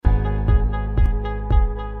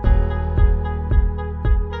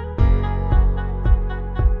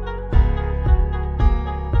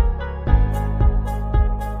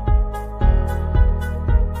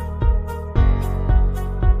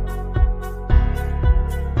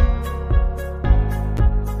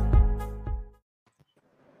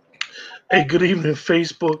Hey, good evening,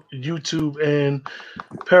 Facebook, YouTube, and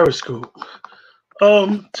Periscope.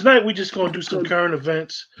 Tonight we just gonna do some current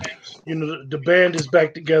events. The band is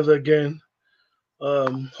back together again.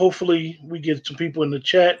 Hopefully we get some people in the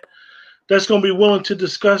chat that's gonna be willing to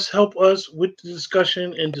discuss, help us with the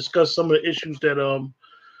discussion, and discuss some of the issues that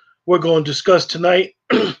we're going to discuss tonight.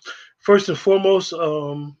 First and foremost,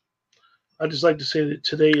 I just like to say that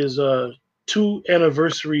today is two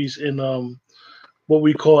anniversaries in what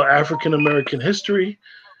we call African American history.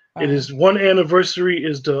 It Uh, is one anniversary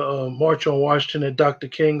is the March on Washington that Dr.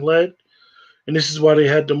 King led, and this is why they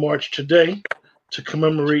had the march today to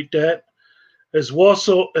commemorate that. As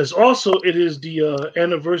also it is the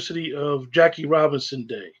anniversary of Jackie Robinson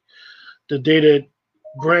Day, the day that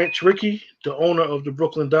Branch Rickey, the owner of the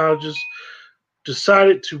Brooklyn Dodgers,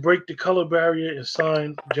 decided to break the color barrier and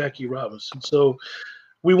sign Jackie Robinson. So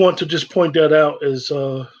we want to just point that out as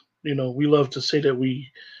we love to say that we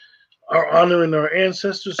are honoring our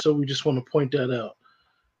ancestors, so we just want to point that out.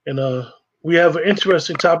 And we have an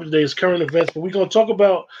interesting topic today. It's current events, but we're going to talk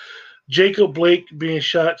about Jacob Blake being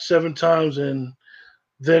shot 7 times, and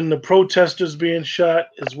then the protesters being shot,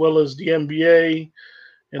 as well as the NBA,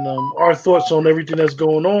 and our thoughts on everything that's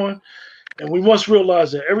going on. And we must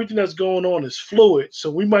realize that everything that's going on is fluid.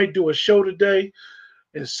 So we might do a show today,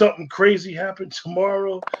 and something crazy happen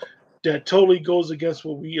tomorrow that totally goes against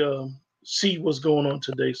what we see what's going on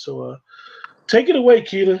today. So take it away,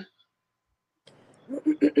 Keita.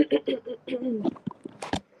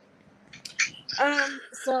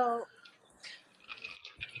 so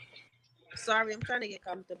sorry, I'm trying to get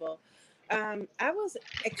comfortable. I was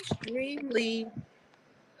extremely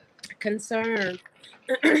concerned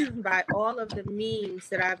by all of the memes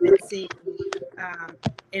that I've been seeing um,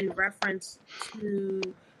 in reference to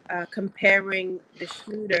comparing the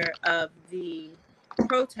shooter of the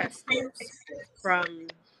protesters from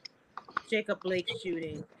Jacob Blake's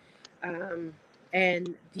shooting um,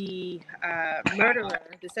 and the murderer,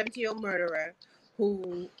 the 17-year-old murderer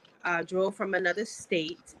who drove from another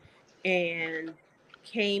state and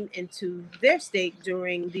came into their state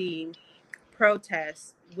during the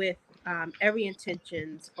protests with every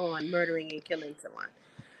intentions on murdering and killing someone.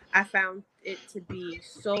 I found it to be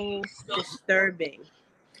so disturbing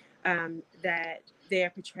that they're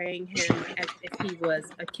portraying him as if he was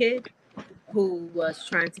a kid who was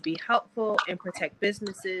trying to be helpful and protect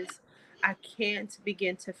businesses. I can't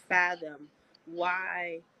begin to fathom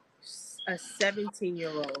why a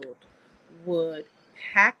 17-year-old would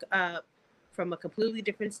pack up from a completely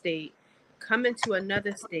different state, come into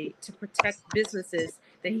another state to protect businesses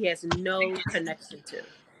that he has no connection to.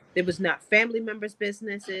 It was not family members'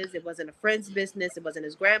 businesses, it wasn't a friend's business, it wasn't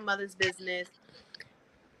his grandmother's business,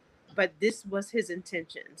 but this was his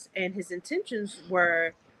intentions, and his intentions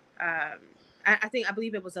were um, I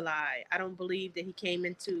believe it was a lie. I don't believe that he came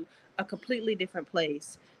into a completely different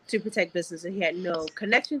place to protect business that he had no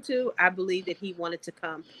connection to. I believe that he wanted to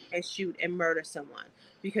come and shoot and murder someone,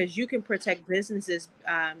 because you can protect businesses.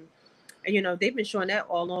 They've been showing that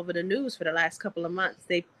all over the news for the last couple of months.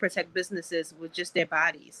 They protect businesses with just their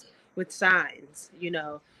bodies, with signs. You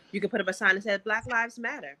can put up a sign that says Black Lives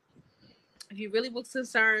Matter. If you really was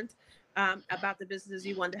concerned about the businesses,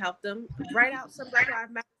 you wanted to help them, write out some Black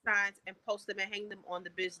Lives Matter signs and post them and hang them on the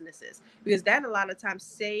businesses, because that a lot of times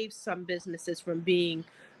saves some businesses from being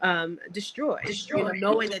destroyed.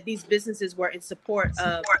 Knowing that these businesses were in support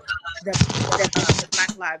of the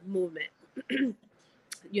Black Lives movement,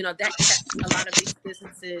 that kept a lot of these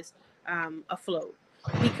businesses afloat.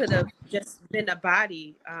 He could have just been a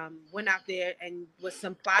body, went out there and with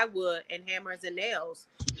some plywood and hammers and nails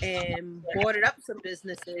and boarded up some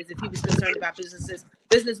businesses if he was concerned about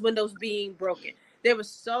business windows being broken. There were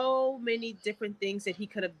so many different things that he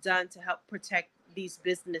could have done to help protect these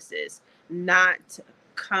businesses, not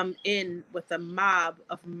come in with a mob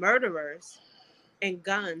of murderers and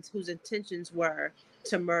guns whose intentions were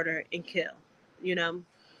to murder and kill. you know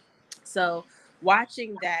so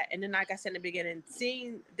watching that, and then like I said in the beginning,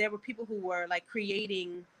 seeing there were people who were like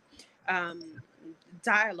creating um,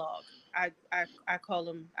 dialogue. I call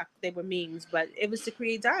them, they were memes, but it was to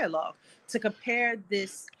create dialogue, to compare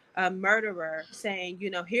this murderer, saying,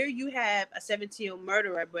 here you have a 17-year-old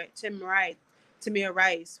murderer, but Tamir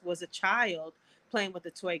Rice was a child playing with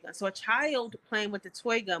a toy gun. So a child playing with a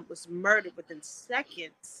toy gun was murdered within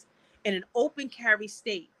seconds in an open carry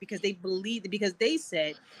state, because they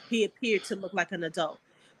said he appeared to look like an adult.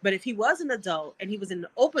 But if he was an adult and he was in an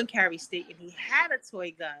open carry state and he had a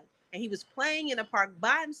toy gun and he was playing in a park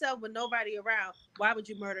by himself with nobody around, why would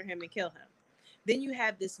you murder him and kill him? Then you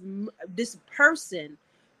have this person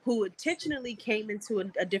who intentionally came into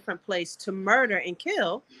a different place to murder and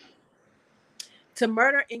kill, to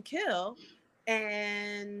murder and kill,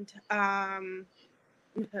 and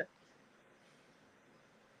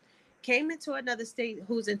came into another state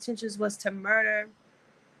whose intentions was to murder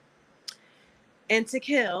and to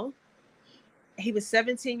kill. He was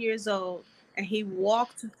 17 years old, and he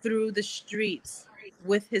walked through the streets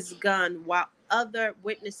with his gun while other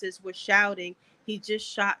witnesses were shouting, he just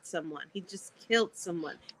shot someone, he just killed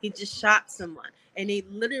someone, he just shot someone. And they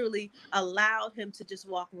literally allowed him to just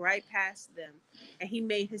walk right past them, and he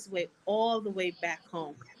made his way all the way back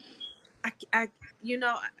home. I you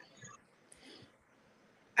know,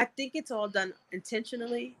 I think it's all done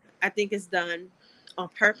intentionally. I think it's done on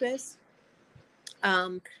purpose.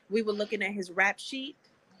 We were looking at his rap sheet.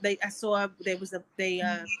 I saw there was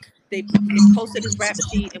they posted his rap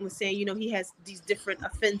sheet and was saying, you know, he has these different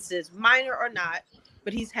offenses, minor or not,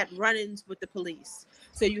 but he's had run-ins with the police.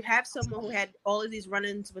 So you have someone who had all of these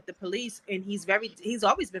run-ins with the police, and he's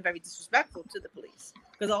always been very disrespectful to the police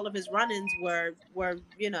because all of his run-ins were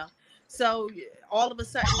you know. So all of a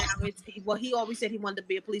sudden now he always said he wanted to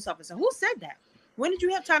be a police officer. Who said that? When did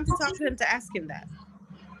you have time to talk to him to ask him that?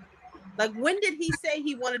 Like, when did he say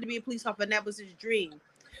he wanted to be a police officer and that was his dream?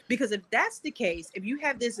 Because if that's the case, if you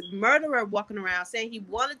have this murderer walking around saying he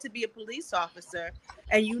wanted to be a police officer,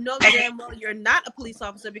 and you know damn well you're not a police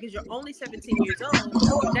officer because you're only 17 years old,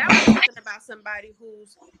 now we're talking about somebody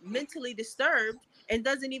who's mentally disturbed and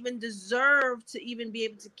doesn't even deserve to even be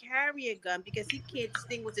able to carry a gun because he can't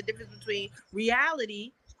distinguish the difference between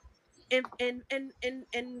reality and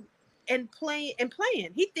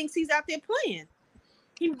playing. He thinks he's out there playing.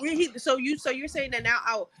 So you're saying that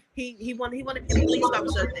now? He wanted to be a police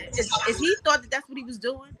officer. Is he thought that that's what he was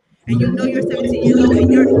doing? And you know you're 17 years old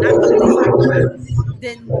and you're not a police officer,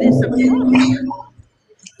 then there's something wrong.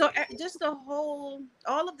 So just all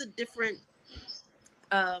of the different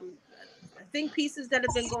think pieces that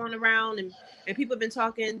have been going around, and people have been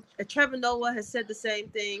talking. Trevor Noah has said the same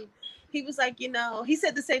thing. He was like, he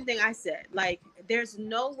said the same thing I said. Like, there's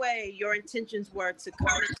no way your intentions were to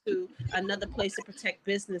come into another place to protect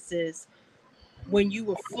businesses when you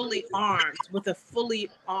were fully armed with a fully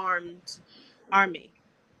armed army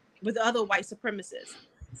with other white supremacists.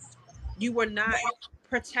 You were not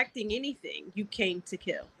protecting anything. You came to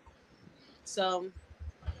kill. So,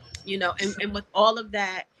 and with all of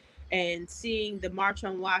that, and seeing the March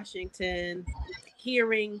on Washington,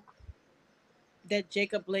 hearing that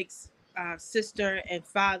Jacob Blake's sister and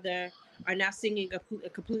father are now singing a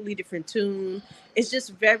completely different tune, it's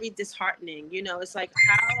just very disheartening. It's like,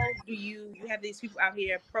 how do you have these people out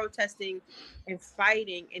here protesting and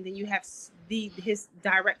fighting, and then you have his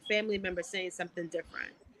direct family member saying something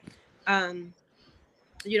different? I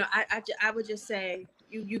would just say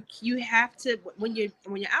you have to, when you're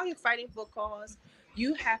out here fighting for a cause,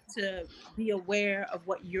 you have to be aware of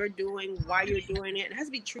what you're doing, why you're doing it. It has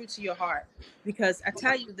to be true to your heart, because I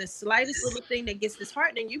tell you, the slightest little thing that gets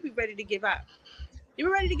disheartening, you'd be ready to give up. You're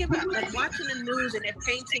ready to give up. Like, watching the news and they're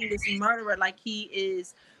painting this murderer like he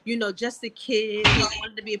is, just a kid who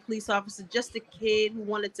wanted to be a police officer, just a kid who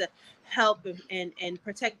wanted to help and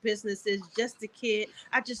protect businesses, just a kid.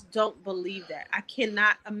 I just don't believe that. I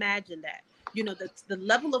cannot imagine that. The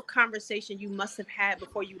level of conversation you must have had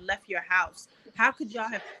before you left your house. How could y'all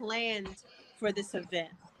have planned for this event?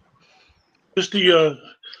 Just to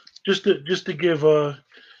give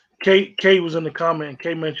Kay was in the comment, and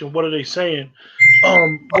Kay mentioned, what are they saying?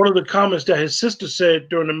 One of the comments that his sister said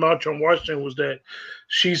during the March on Washington was that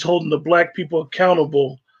she's holding the black people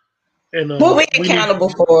accountable. And what we accountable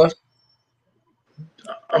for?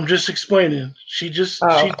 I'm just explaining.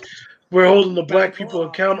 We're holding the black people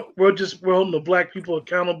accountable. We're holding the black people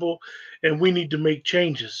accountable, and we need to make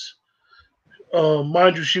changes.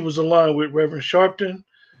 Mind you, she was aligned with Reverend Sharpton,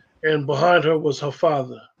 and behind her was her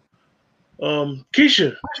father.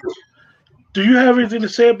 Keisha, do you have anything to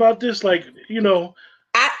say about this? Like,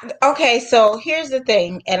 okay, so here's the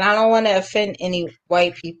thing, and I don't want to offend any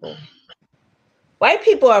white people. White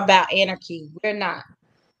people are about anarchy. We're not.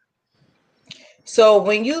 So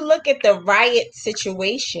when you look at the riot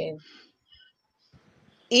situation,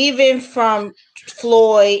 even from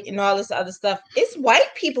Floyd and all this other stuff, it's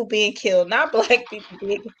white people being killed, not black people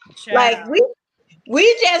being killed. Like,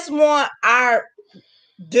 we just want our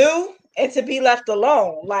due and to be left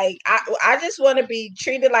alone. Like, I just want to be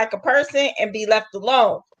treated like a person and be left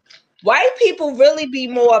alone. White people really be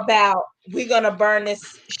more about, we're gonna burn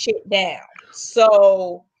this shit down.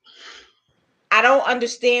 So I don't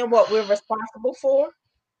understand what we're responsible for.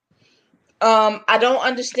 I don't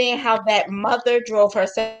understand how that mother drove her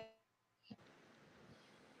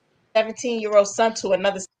 17-year-old son to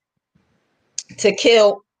another to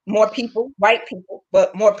kill more people, white people,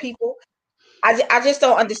 but more people. I just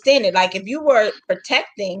don't understand it. Like if you were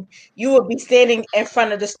protecting, you would be standing in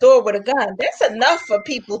front of the store with a gun. That's enough for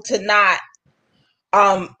people to not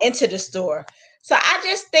enter the store. So I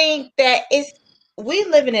just think that we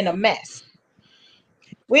living in a mess.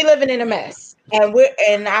 We living in a mess.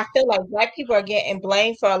 And I feel like Black people are getting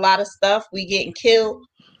blamed for a lot of stuff. We getting killed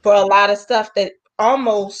for a lot of stuff that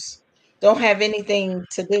almost don't have anything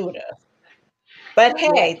to do with us. But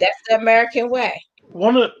hey, that's the American way.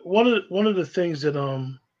 One of the things that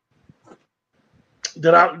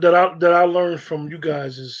I learned from you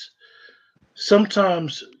guys is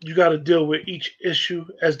sometimes you got to deal with each issue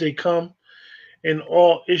as they come, and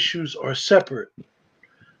all issues are separate.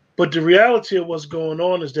 But the reality of what's going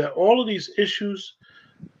on is that all of these issues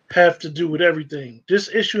have to do with everything. This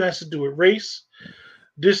issue has to do with race.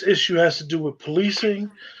 This issue has to do with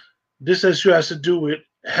policing. This issue has to do with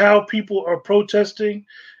how people are protesting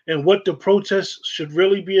and what the protests should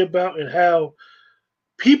really be about, and how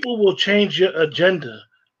people will change your agenda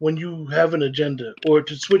when you have an agenda, or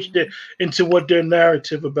to switch into what their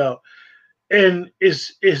narrative about. And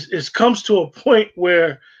it comes to a point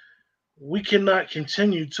where we cannot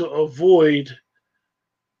continue to avoid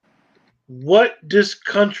what this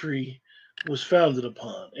country was founded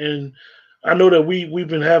upon. And I know that we've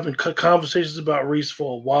been having conversations about race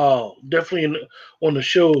for a while, definitely on the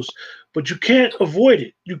shows, but you can't avoid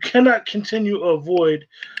it. You cannot continue to avoid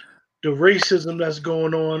the racism that's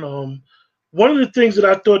going on. One of the things that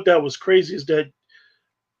I thought that was crazy is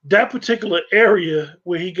that particular area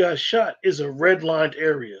where he got shot is a redlined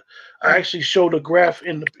area. I actually showed a graph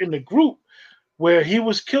in the group where he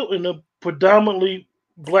was killed in a predominantly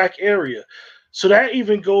Black area. So that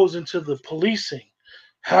even goes into the policing,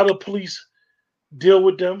 how the police deal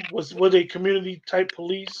with them. Were they community type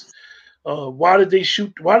police? Why did they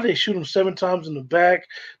shoot him 7 times in the back?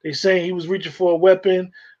 They saying he was reaching for a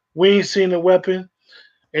weapon. We ain't seen a weapon.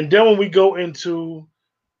 And then when we go into,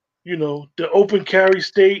 the open carry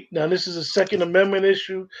state, now this is a Second Amendment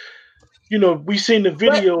issue. We seen the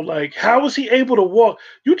video, like, how was he able to walk?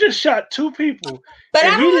 You just shot 2 people. But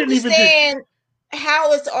I don't understand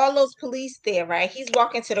how is all those police there, right? He's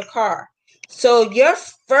walking to the car. So your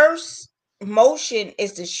first motion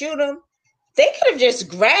is to shoot him. They could have just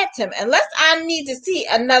grabbed him, unless I need to see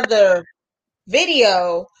another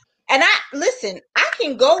video. And I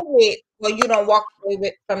can go with, well, you don't walk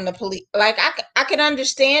away from the police. Like I can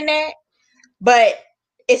understand that, but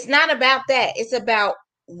it's not about that. It's about,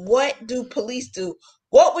 what do police do?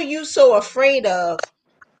 What were you so afraid of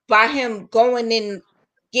by him going in,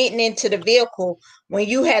 getting into the vehicle when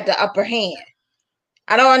you had the upper hand?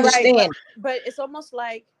 I don't understand. Right, but it's almost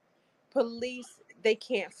like police, they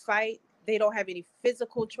can't fight. They don't have any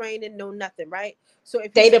physical training, no nothing, right? So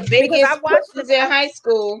if they the biggest I watched them in high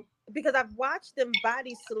school, because I've watched them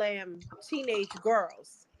body slam teenage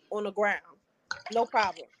girls on the ground, no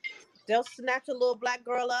problem. They'll snatch a little Black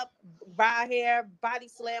girl up by her hair, body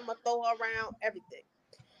slam her, throw her around, everything.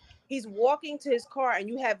 He's walking to his car, and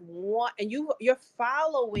you have one, and you're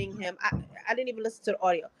following him. I didn't even listen to the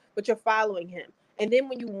audio, but you're following him. And then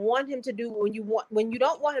when you don't want him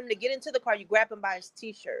to get into the car, you grab him by his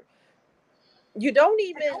t-shirt. You don't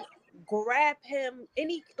even grab him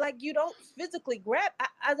you don't physically grab.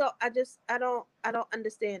 I don't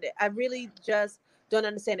understand it. I really just don't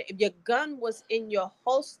understand it. If your gun was in your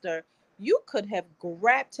holster, you could have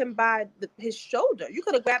grabbed him by his shoulder. You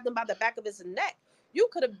could have grabbed him by the back of his neck. You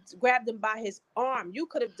could have grabbed him by his arm. You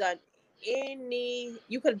could have done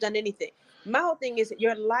anything. My whole thing is,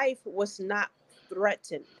 your life was not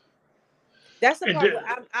threatened. That's the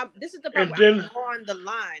part. This is the part where I'm on the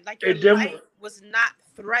line. Like, your life was not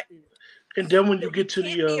threatened. And then when you get to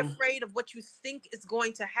be afraid of what you think is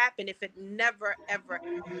going to happen if it never ever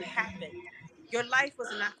happened. Your life was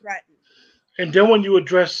not threatened. And then when you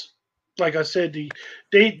address, like I said,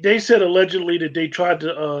 they said allegedly that they tried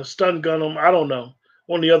to stun gun him. I don't know,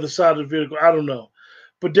 on the other side of the vehicle. I don't know.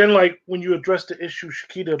 But then, like, when you address the issue,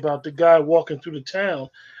 Shakita, about the guy walking through the town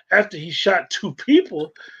after he shot 2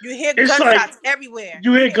 people, you hear gunshots everywhere.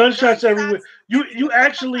 You hear gunshots everywhere. You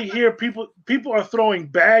actually hear people are throwing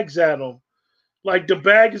bags at him. Like, the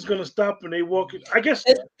bag is going to stop and they walk. I guess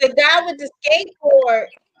the guy with the skateboard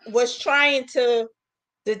was trying to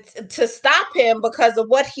stop him because of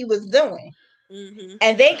what he was doing. Mm-hmm.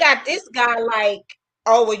 And they got this guy like,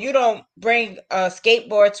 oh, well, you don't bring a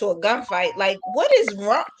skateboard to a gunfight. Like, what is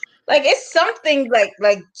wrong? Like, it's something like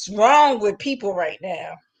wrong with people right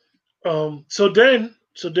now. So then,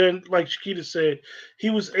 like Shakita said, he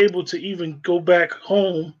was able to even go back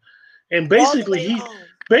home, and basically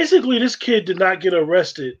this kid did not get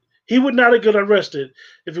arrested. He would not have got arrested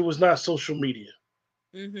if it was not social media.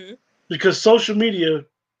 Mm-hmm. because social media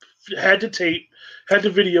had the tape, had the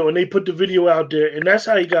video, and they put the video out there, and that's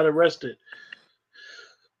how he got arrested.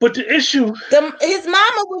 But the issue, his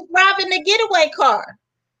mama was driving the getaway car.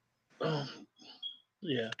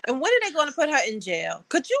 Yeah. And when are they going to put her in jail?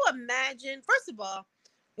 Could you imagine? First of all,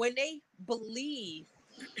 when they believe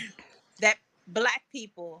that Black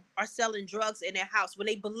people are selling drugs in their house, when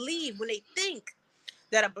they think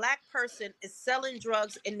that a Black person is selling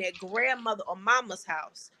drugs in their grandmother or mama's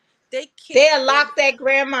house, they'll lock that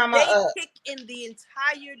grandmama up. They kick in the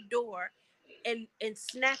entire door and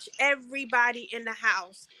snatch everybody in the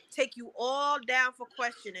house, take you all down for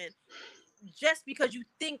questioning, just because you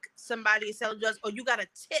think somebody is selling drugs or you got a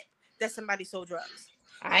tip that somebody sold drugs.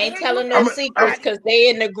 I ain't telling no secrets because they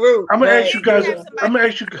in the group. I'm gonna ask you guys. I'm gonna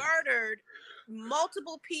ask you. Murdered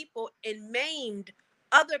multiple people and maimed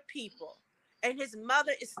other people, and his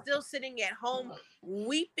mother is still sitting at home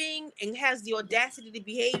weeping and has the audacity to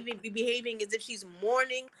be behaving as if she's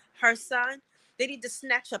mourning her son. They need to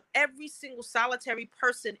snatch up every single solitary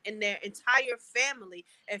person in their entire family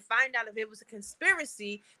and find out if it was a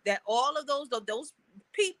conspiracy that all of those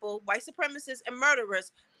people, white supremacists and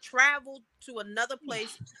murderers, traveled to another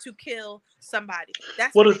place to kill somebody.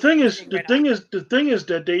 That's well. The thing is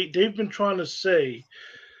that they've been trying to say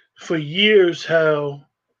for years how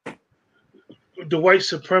the white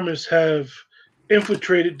supremacists have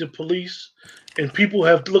infiltrated the police, and people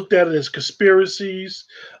have looked at it as conspiracies.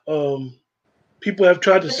 People have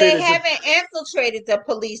tried to say they haven't infiltrated the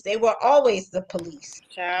police. They were always the police.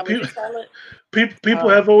 People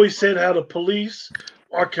have always said how the police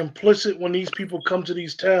are complicit when these people come to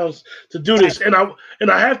these towns to do this. And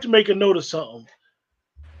I have to make a note of something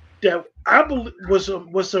that I believe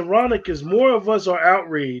what's ironic is more of us are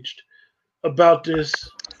outraged about this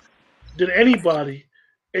than anybody,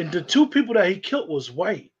 and the two people that he killed was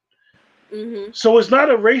white. Mm-hmm. So it's not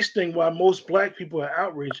a race thing why most Black people are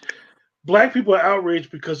outraged. Black people are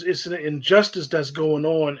outraged because it's an injustice that's going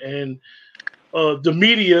on, and the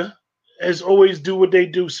media has always do what they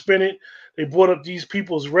do, spin it. They brought up these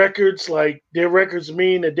people's records, like their records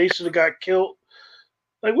mean that they should have got killed.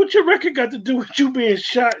 Like, what's your record got to do with you being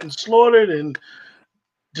shot and slaughtered and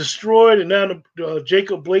destroyed? And now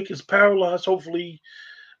Jacob Blake is paralyzed. Hopefully,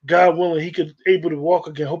 God willing, he could able to walk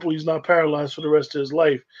again. Hopefully, he's not paralyzed for the rest of his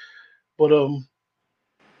life. But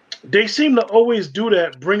they seem to always do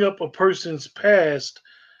that, bring up a person's past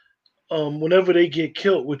whenever they get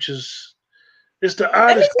killed, which is it's the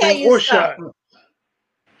oddest thing or shot.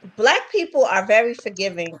 Black people are very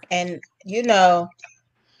forgiving, and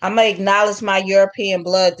I'm gonna acknowledge my European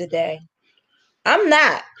blood today. I'm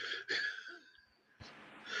not.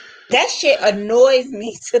 That shit annoys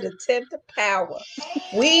me to the 10th of power.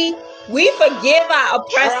 We forgive our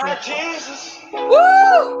oppressors.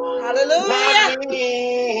 Woo! Hallelujah!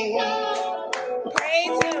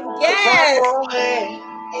 Praise him. Yes.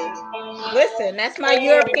 Listen, that's my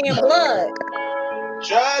European blood.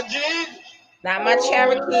 Not my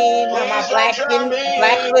Cherokee, not my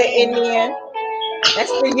Blackfoot Indian.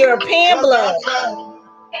 That's the European blood.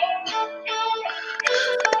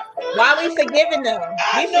 Why we forgiving them?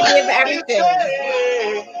 We forgive everything.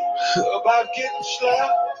 About getting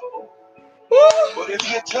slapped. But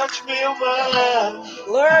if you touch me on my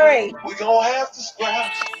glory, we gonna have to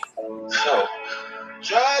scrap. So,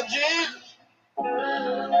 try Jesus.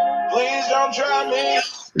 Please don't try me.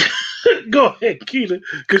 Go ahead, Keita,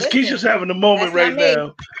 because Keisha's having a moment right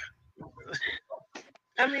now.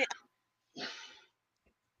 I mean,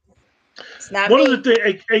 one of the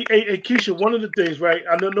things, hey, Keisha, one of the things, right?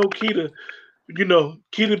 I know Keita,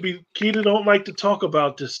 Keita don't like to talk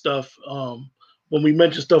about this stuff. When we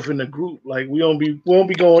mention stuff in the group, like we won't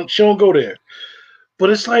be going. She don't go there. But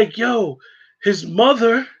it's like, yo, his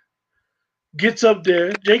mother gets up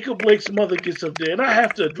there. Jacob Blake's mother gets up there, and I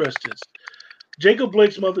have to address this. Jacob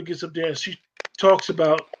Blake's mother gets up there, and she talks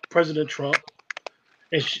about President Trump,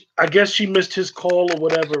 and I guess she missed his call or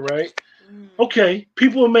whatever, right? Okay,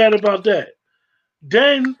 people are mad about that.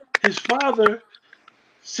 Then his father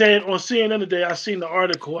said on CNN today, I seen the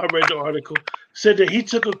article, I read the article, said that he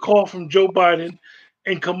took a call from Joe Biden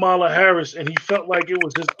and Kamala Harris, and he felt like it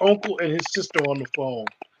was his uncle and his sister on the phone.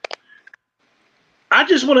 I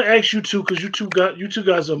just want to ask you two, because you two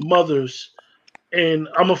guys are mothers, and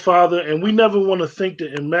I'm a father, and we never want to think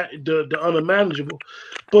the unimaginable.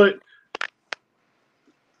 But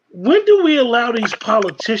when do we allow these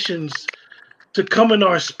politicians to come in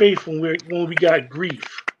our space when we got grief?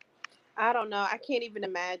 I don't know. I can't even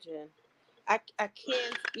imagine. I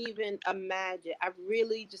can't even imagine. I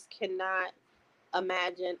really just cannot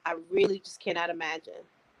imagine. I really just cannot imagine.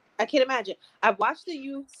 I can't imagine. I watched the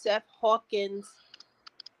Youssef Hawkins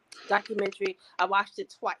documentary. I watched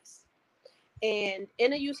it twice. And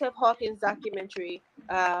in a Yusuf Hawkins documentary,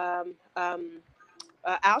 Al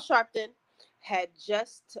Sharpton had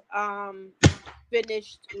just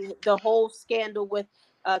finished the whole scandal with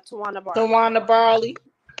Tawana Barley. Tawana Barley.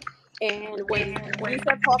 And when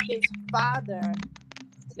Yusuf Hawkins' father,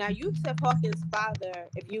 now Yusuf Hawkins' father,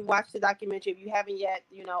 if you watch the documentary, if you haven't yet,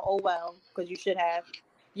 oh well, because you should have.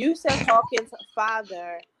 Yusuf Hawkins'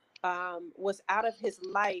 father was out of his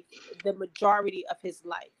life the majority of his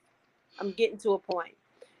life. I'm getting to a point.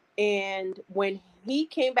 And when he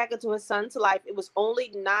came back into his son's life, it was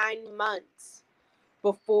only 9 months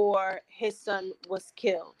before his son was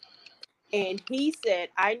killed. And he said,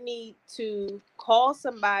 I need to call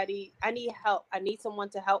somebody. I need help. I need someone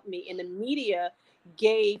to help me. And the media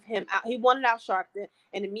gave him out. He wanted Al Sharpton,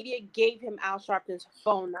 and the media gave him Al Sharpton's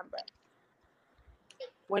phone number.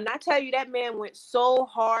 When I tell you that man went so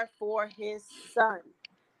hard for his son,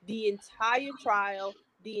 the entire trial,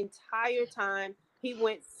 the entire time, he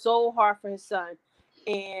went so hard for his son.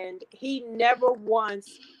 And he never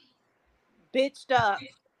once bitched up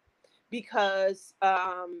because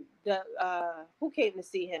who came to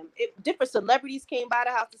see him? Different celebrities came by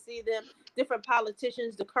the house to see them. Different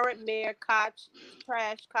politicians, the current mayor, Koch,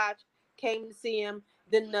 Trash Koch, came to see him.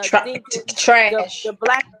 Then Trash, the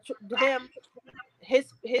black him,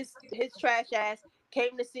 his trash ass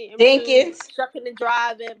came to see him. Dinkins, shucking and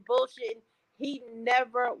driving, bullshitting. He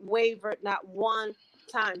never wavered, not one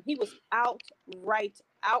time. He was outright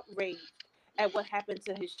outraged at what happened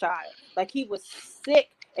to his child. Like, he was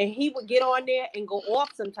sick, and he would get on there and go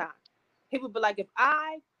off sometimes. He would be like, if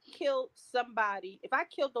I killed somebody, if I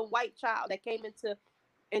killed a white child that came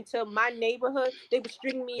into my neighborhood, they would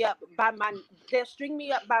string me up by my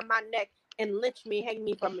neck and lynch me, hang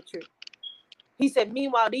me from a tree. He said,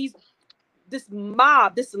 meanwhile, this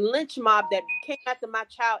lynch mob that came after my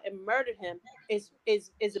child and murdered him is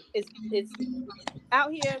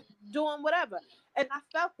out here doing whatever. And I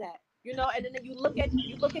felt that, and then you look at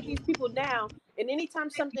these people now, and anytime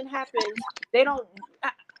something happens, they don't.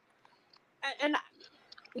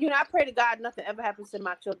 I pray to God nothing ever happens to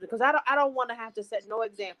my children, because I don't want to have to set no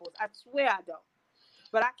examples. I swear I don't.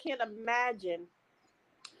 But I can't imagine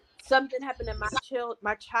something happened to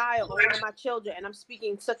my child or one of my children, and I'm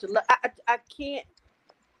speaking such a.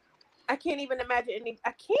 I can't even imagine any.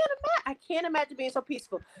 I can't imagine being so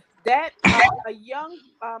peaceful. That a young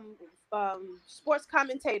sports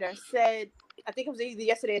commentator said, I think it was either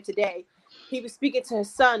yesterday or today, he was speaking to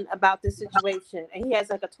his son about this situation, and he has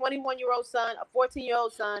like a 21-year-old son, a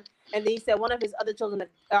 14-year-old son, and then he said one of his other children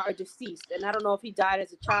are deceased, and I don't know if he died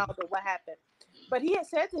as a child or what happened. But he had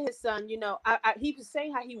said to his son, he was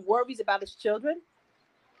saying how he worries about his children.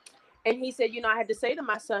 And he said, I had to say to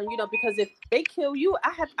my son, because if they kill you,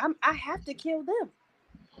 I have to kill them.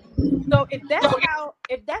 So if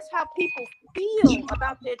that's how people feel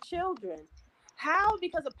about their children, how,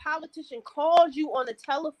 because a politician calls you on the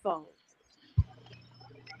telephone,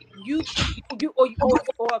 you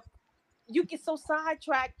get so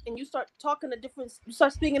sidetracked and you start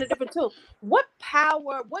speaking a different tune. What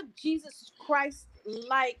power, what Jesus Christ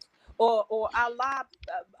or Allah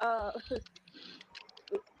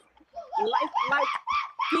like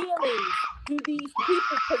feelings do these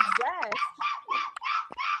people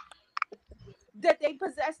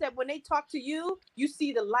possess that when they talk to you, you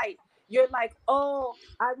see the light. You're like, oh,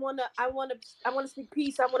 I wanna speak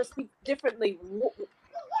peace. I want to speak differently.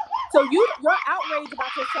 So your outrage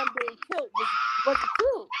about your son being killed wasn't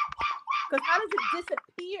true. Because how does it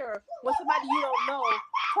disappear when somebody you don't know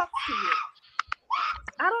talks to you?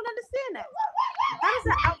 I don't understand that. How does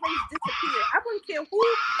that outrage disappear? I wouldn't care who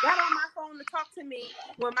got on my phone to talk to me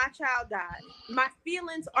when my child died. My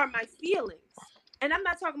feelings are my feelings. And I'm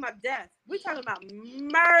not talking about death. We're talking about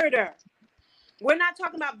murder. We're not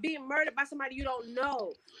talking about being murdered by somebody you don't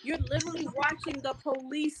know. You're literally watching the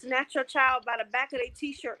police snatch your child by the back of their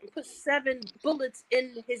t-shirt and put 7 bullets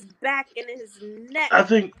in his back and in his neck. I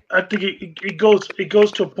think it goes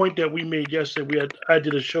to a point that we made yesterday. I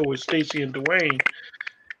did a show with Stacey and Dwayne,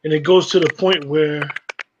 and it goes to the point where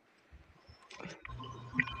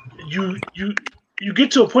you get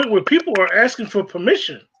to a point where people are asking for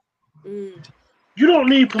permission. Mm. You don't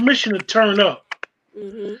need permission to turn up.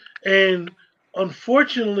 Mm-hmm. And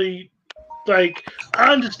unfortunately, like,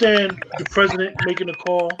 I understand the president making a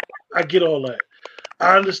call. I get all that.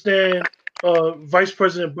 I understand Vice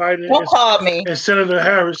President Biden and Senator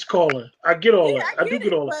Harris calling. I get all that. I do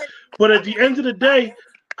get all that. But at the end of the day,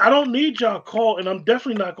 I don't need y'all call, and I'm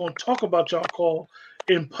definitely not going to talk about y'all call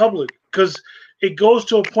in public, because it goes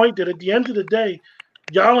to a point that at the end of the day,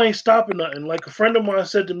 y'all ain't stopping nothing. Like a friend of mine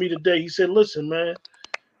said to me today, he said, listen, man,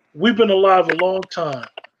 We've been alive a long time.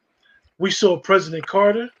 We saw President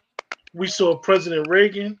Carter. We saw President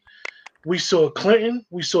Reagan. We saw Clinton.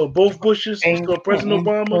 We saw both Bushes. We saw President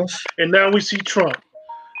Obama. And now we see Trump.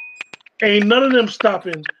 Ain't none of them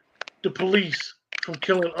stopping the police from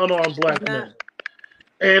killing unarmed black men.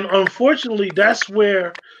 And unfortunately, that's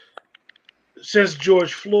where, since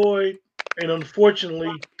George Floyd, and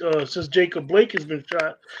unfortunately, since Jacob Blake has been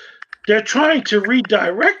shot, they're trying to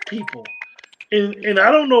redirect people. And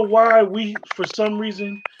I don't know why we, for some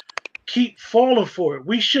reason, keep falling for it.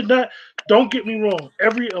 We should not. Don't get me wrong.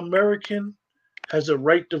 Every American has a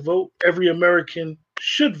right to vote. Every American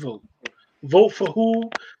should vote. Vote for who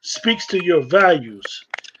speaks to your values.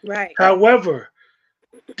 Right. However,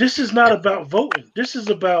 this is not about voting. This is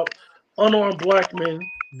about unarmed black men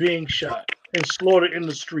being shot and slaughtered in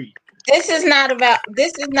the street. This is not about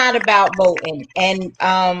voting. And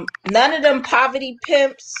none of them poverty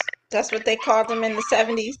pimps, that's what they called them in the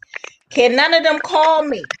 70s, can none of them call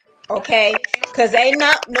me. Okay, because ain't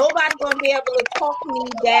nobody gonna be able to talk me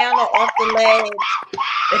down or off the ledge.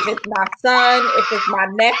 If it's my son, if it's my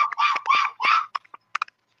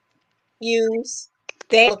nephews,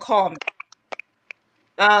 they will call me.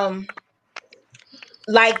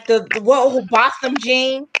 Like the one who Botham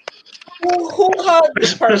Jean, who hugged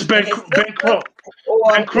this person? Ben Crump.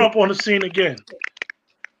 Ben Crump on the scene again.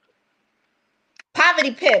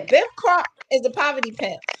 Poverty pimp. Ben Crump is a poverty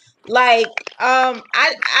pimp. Like, I'm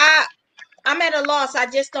at a loss. I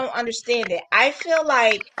just don't understand it. I feel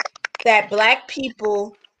like that black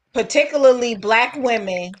people, particularly black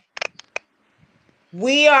women,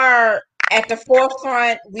 we are at the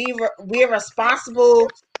forefront. We're responsible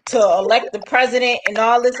to elect the president and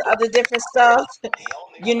all this other different stuff.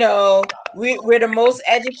 You know, we're the most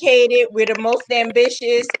educated, we're the most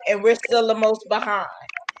ambitious, and we're still the most behind.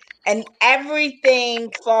 And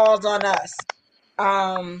everything falls on us.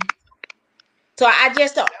 So I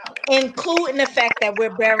just include in the fact that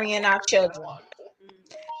we're burying our children.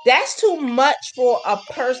 That's too much for a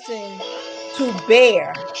person to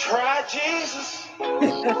bear. Try Jesus.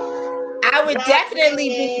 I would definitely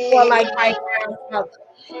be more like my grandmother.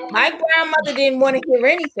 My grandmother didn't want to hear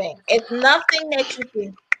anything. It's nothing that you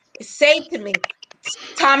can say to me.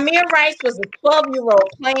 Tamir Rice was a 12-year-old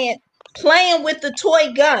playing with the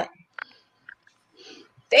toy gun.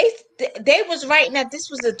 They was writing that this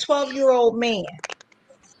was a 12-year-old man.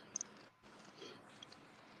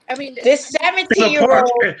 I mean, this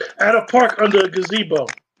 17-year-old at a park under a gazebo.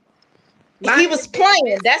 He was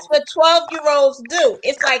playing. That's what 12-year-olds do.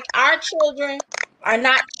 It's like our children are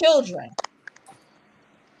not children.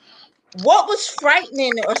 What was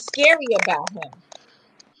frightening or scary about him?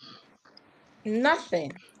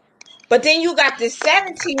 Nothing. But then you got this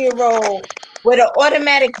 17-year-old with an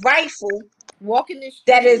automatic rifle walking the street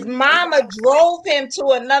that his mama drove him to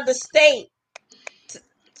another state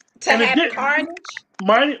to have carnage.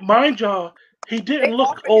 Mind y'all, he didn't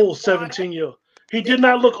look old 17-year-old. He did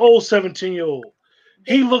not look old 17-year-old.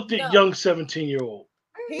 He looked at young 17-year-old.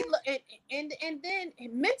 He and then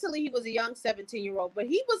mentally he was a young 17-year-old, but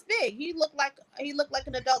he was big. He looked like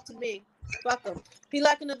an adult to me. Fuck him. He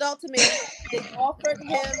like an adult to me. They offered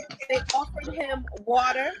him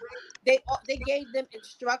water. They gave them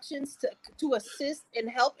instructions to assist and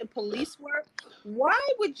help in police work. Why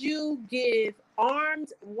would you give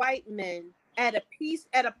armed white men at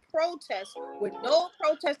a protest where no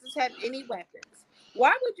protesters had any weapons?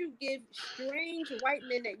 Why would you give strange white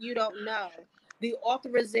men that you don't know the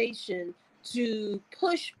authorization to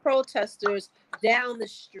push protesters down the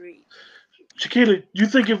street? Shakila, you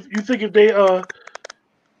think if they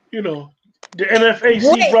you know, the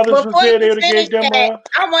NFAC brothers was there, they would have gave them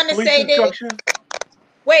I want to say this.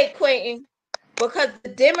 Wait, Quentin, because the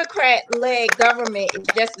Democrat-led government is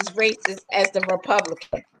just as racist as the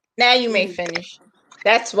Republican. Now you may finish.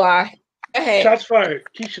 That's why. Go ahead. Shots fired.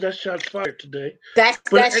 Keisha, that's shots fired today. That's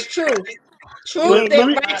true. Truth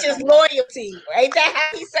and righteous loyalty. Ain't that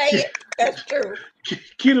how you say it? That's true.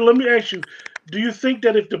 Keita, let me ask you, do you think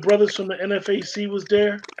that if the brothers from the NFAC was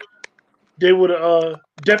there, they would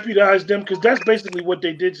deputize them? Because that's basically what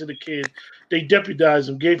they did to the kid. They deputized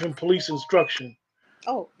him, gave him police instruction.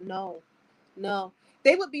 Oh, no.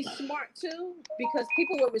 They would be smart, too, because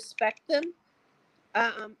people would respect them.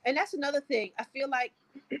 And that's another thing. I feel like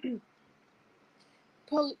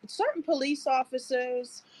certain police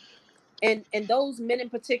officers and those men in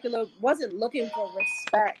particular wasn't looking for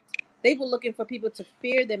respect. They were looking for people to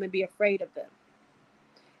fear them and be afraid of them.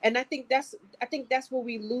 And I think that's what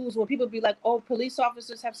we lose when people be like, oh, police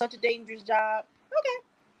officers have such a dangerous job. Okay.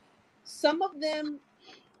 Some of them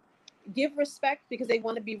give respect because they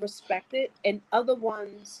want to be respected, and other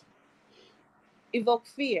ones evoke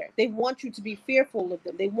fear. They want you to be fearful of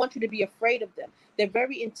them. They want you to be afraid of them. They're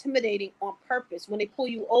very intimidating on purpose. When they pull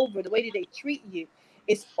you over, the way that they treat you,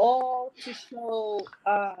 it's all to show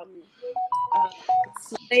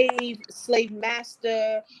slave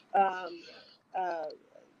master,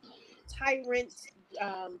 tyrant,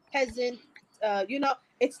 peasant.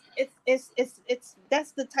 It's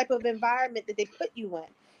that's the type of environment that they put you in,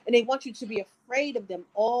 and they want you to be afraid of them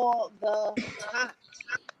all the time.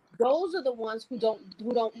 Those are the ones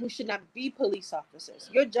who should not be police officers.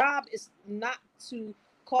 Your job is not to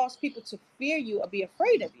cause people to fear you or be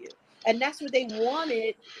afraid of you. And that's what they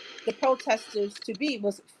wanted the protesters to be,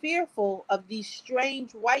 was fearful of these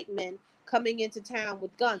strange white men coming into town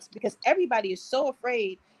with guns, because everybody is so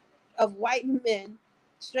afraid of white men,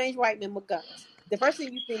 strange white men with guns. The first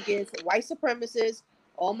thing you think is white supremacists.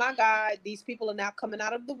 Oh my God, these people are now coming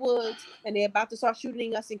out of the woods and they're about to start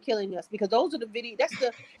shooting us and killing us, because those are the videos.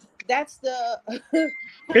 That's the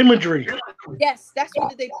imagery. Yes, that's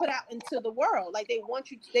what they put out into the world. Like they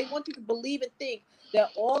want you to believe and think that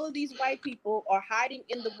all of these white people are hiding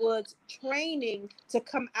in the woods, training to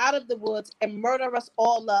come out of the woods and murder us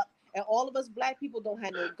all up. And all of us black people don't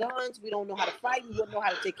have no guns. We don't know how to fight. We wouldn't know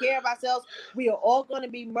how to take care of ourselves. We are all going to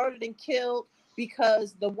be murdered and killed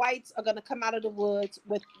because the whites are going to come out of the woods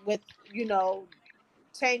with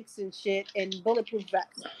tanks and shit and bulletproof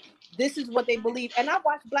vests. This is what they believe. And I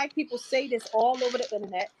watch black people say this all over the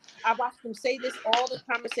internet. I watch them say this all the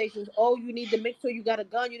conversations. Oh, you need to make sure you got a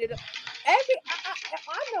gun. You need to. I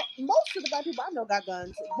know most of the black people I know got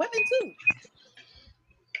guns. Women too.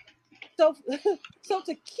 So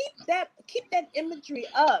to keep that imagery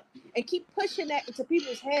up and keep pushing that into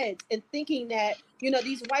people's heads and thinking that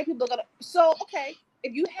these white people are gonna. So okay,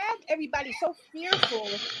 if you have everybody so fearful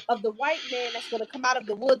of the white man that's gonna come out of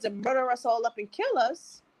the woods and murder us all up and kill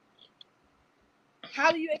us,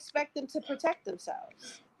 how do you expect them to protect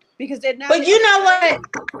themselves? Because they're not. But you know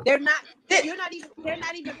what? They're not. They're not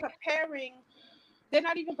even preparing. They're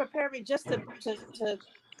not even preparing just to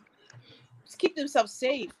keep themselves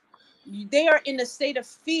safe. They are in a state of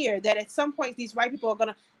fear that at some point these white people are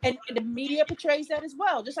gonna, and the media portrays that as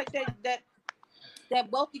well. Just like that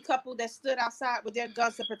wealthy couple that stood outside with their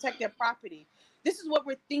guns to protect their property. This is what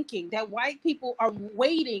we're thinking, that white people are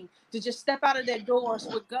waiting to just step out of their doors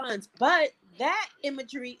with guns. But that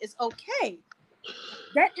imagery is okay.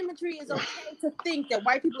 That imagery is okay to think that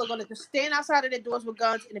white people are going to just stand outside of their doors with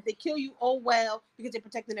guns, and if they kill you, oh well, because they're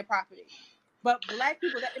protecting their property. But black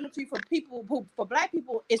people, that imagery for black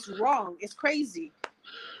people, it's wrong. It's crazy.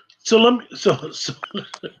 So let me. So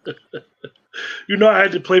I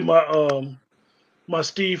had to play my my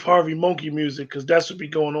Steve Harvey monkey music, because that's what be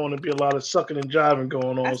going on. There'd be a lot of sucking and jiving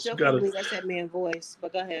going on. I still can't believe that's that man's voice,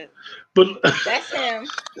 but go ahead. But that's him.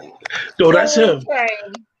 No, that's him.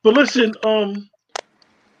 But listen,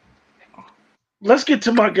 let's get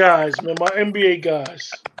to my guys, man. My NBA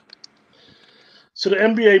guys. So the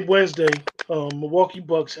NBA Wednesday, Milwaukee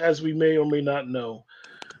Bucks, as we may or may not know,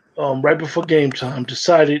 right before game time,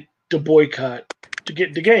 decided to boycott to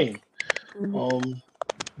get the game. Mm-hmm.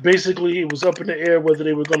 Basically, it was up in the air whether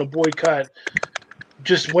they were going to boycott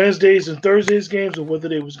just Wednesdays and Thursdays games, or whether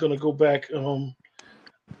they was going to go back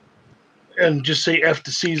and just say F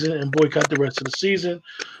the season and boycott the rest of the season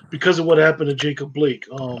because of what happened to Jacob Blake.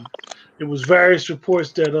 There was various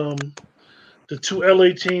reports that the two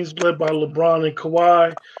LA teams led by LeBron and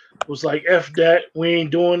Kawhi was like, F that, we ain't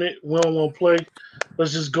doing it, we don't want to play,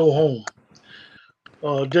 let's just go home.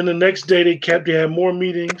 Then the next day they had more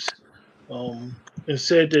meetings and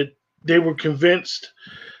said that they were convinced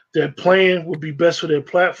that playing would be best for their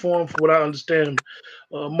platform. From what I understand,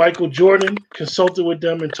 Michael Jordan consulted with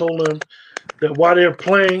them and told them that while they're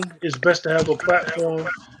playing, it's best to have a platform.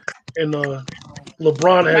 And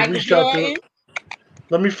LeBron had reached out to.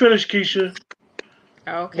 Let me finish, Keisha.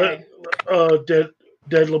 Okay. That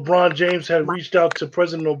LeBron James had reached out to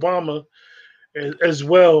President Obama as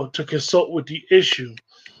well to consult with the issue.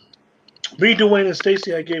 Me, Dwayne, and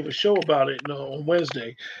Stacey, I gave a show about it on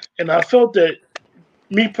Wednesday, and I felt that,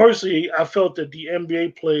 me personally, I felt that the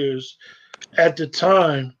NBA players at the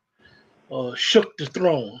time shook the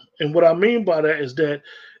throne. And what I mean by that is that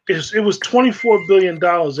it was $24 billion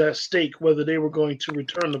at stake whether they were going to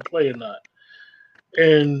return to play or not.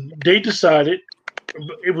 And they decided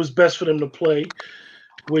it was best for them to play,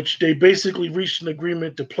 which they basically reached an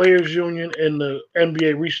agreement. The Players Union and the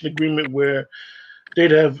NBA reached an agreement where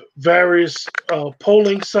they'd have various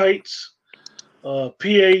polling sites, PA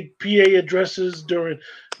addresses during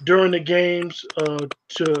the games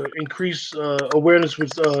to increase awareness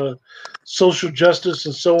with social justice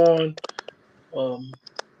and so on.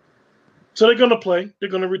 So they're going to play. They're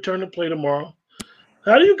going to return to play tomorrow.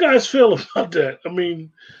 How do you guys feel about that? I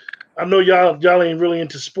mean, I know y'all ain't really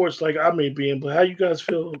into sports like I may be in, but how you guys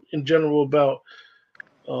feel in general about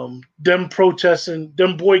them protesting,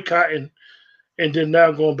 them boycotting, and then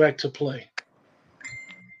now going back to play?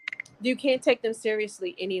 You can't take them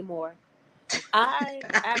seriously anymore. I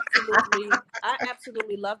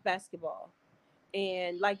absolutely love basketball.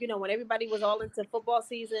 And like, when everybody was all into football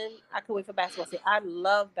season, I could wait for basketball season. I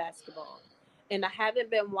love basketball. And I haven't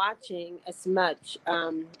been watching as much,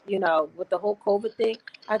 with the whole COVID thing.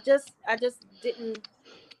 I just didn't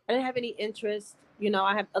have any interest.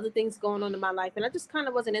 I have other things going on in my life, and I just kind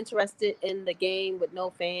of wasn't interested in the game with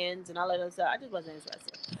no fans and all that other stuff. I just wasn't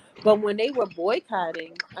interested. But when they were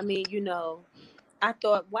boycotting, I mean, I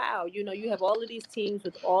thought, wow, you have all of these teams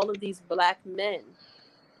with all of these black men.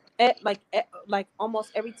 Like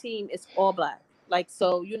almost every team is all black. Like,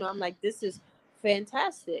 so, I'm like, this is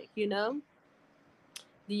fantastic.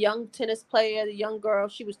 The young tennis player, the young girl,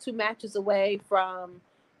 she was 2 matches away from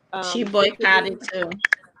she boycotted too.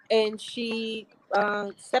 And she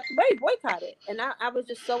stepped away, boycotted. And I was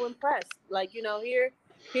just so impressed. Like, here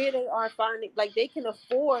they are finding, like, they can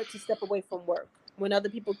afford to step away from work when other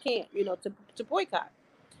people can't, to boycott.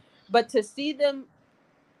 But to see them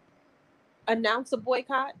announce a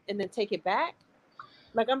boycott and then take it back,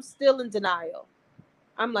 like, I'm still in denial.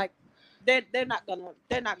 I'm like, they're not gonna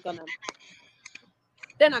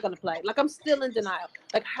play. Like, I'm still in denial.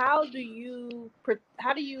 Like, how do you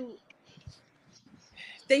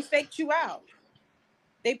they faked you out.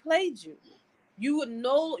 They played you. You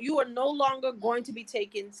are no longer going to be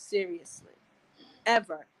taken seriously,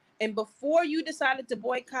 ever. And before you decided to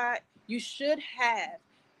boycott, you should have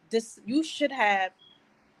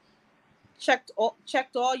checked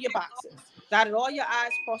all your boxes, dotted all your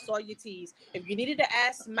I's, crossed all your T's. If you needed to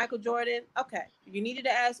ask Michael Jordan, okay. You needed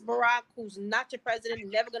to ask Barack, who's not your president,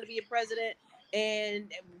 never going to be a president, and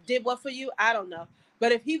did what for you? I don't know.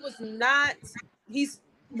 But if he was not,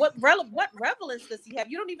 what relevance does he have?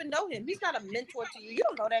 You don't even know him. He's not a mentor to you. You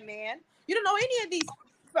don't know that man. You don't know any of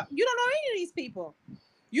these people.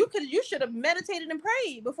 You should have meditated and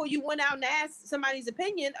prayed before you went out and asked somebody's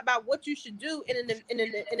opinion about what you should do in an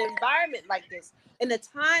environment like this, in a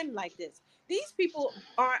time like this. These people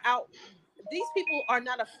are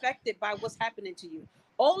not affected by what's happening to you.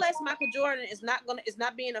 Old ass Michael Jordan is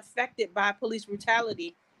not being affected by police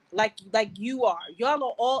brutality like you are. Y'all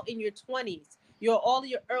are all in your 20s. You're all in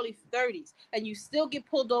your early 30s, and you still get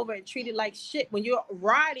pulled over and treated like shit when you're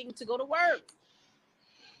riding to go to work.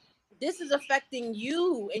 This is affecting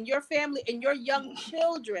you and your family and your young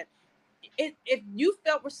children. If you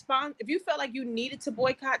felt like you needed to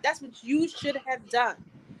boycott, that's what you should have done.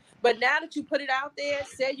 But now that you put it out there,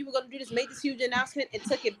 said you were going to do this, made this huge announcement, and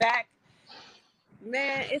took it back,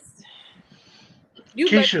 man,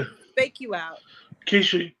 Keisha, fake you out.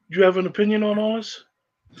 Keisha, you have an opinion on all this?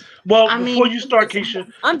 Well, before you start, Keisha,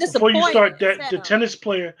 I'm disappointed. Before you start, that the tennis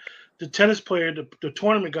player, the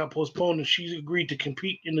tournament got postponed, and she agreed to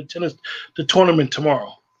compete in the tournament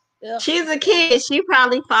tomorrow. Yeah. She's a kid. She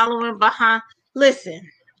probably following behind. Listen,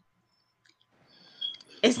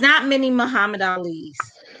 it's not many Muhammad Ali's.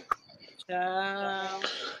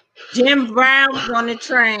 Jim Brown was on the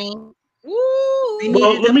train.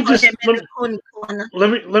 Well, let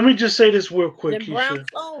me just say this real quick, Keisha.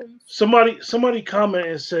 Somebody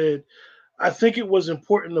commented and said, I think it was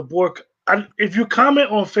important to boycott. If you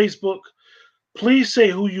comment on Facebook, please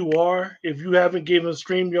say who you are. If you haven't given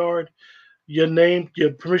StreamYard your name,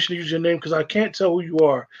 your permission to use your name, because I can't tell who you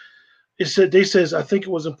are. They says I think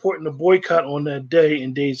it was important to boycott on that day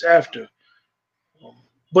and days after.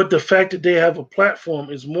 But the fact that they have a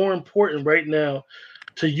platform is more important right now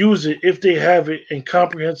to use it if they have it and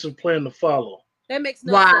comprehensive plan to follow. That makes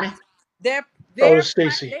no sense.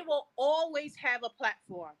 Stacey. They will always have a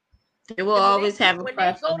platform. They will always have a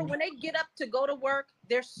platform. When they get up to go to work,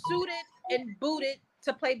 they're suited and booted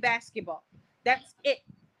to play basketball. That's it.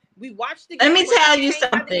 We watch the game. Let me tell you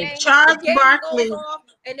something. Charles Barkley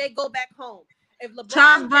and they go back home.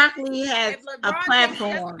 Charles Barkley has a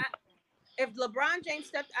platform. If LeBron James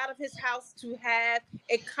stepped out of his house to have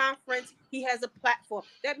a conference, he has a platform.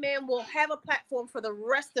 That man will have a platform for the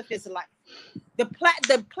rest of his life. The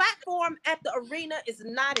platform at the arena is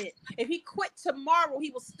not it. If he quit tomorrow, he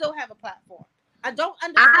will still have a platform. I don't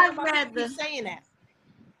understand why you keep saying that.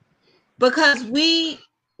 Because we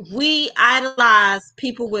idolize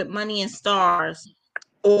people with money and stars,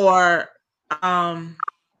 or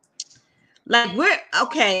like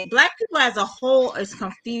Black people as a whole is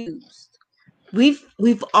confused.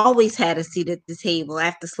 We've always had a seat at the table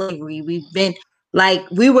after slavery. We've been Like,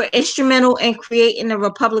 we were instrumental in creating the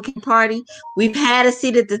Republican Party. We've had a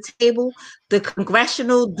seat at the table. The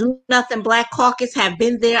Congressional Do Nothing Black Caucus have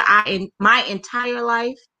been there in my entire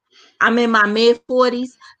life. I'm in my mid-40s.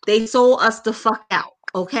 They sold us the fuck out,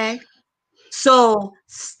 okay? So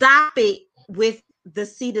stop it with the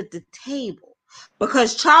seat at the table,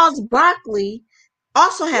 because Charles Barkley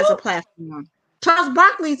also has a platform. Charles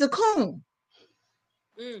Barkley's a coon.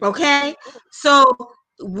 Okay? So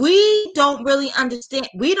we don't really understand.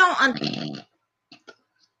 We don't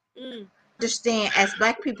understand as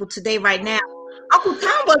Black people today, right now. Uncle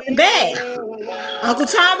Tom wasn't bad. Uncle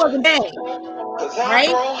Tom wasn't bad.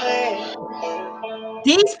 Right?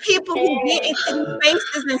 These people who get into these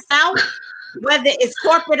spaces in South, whether it's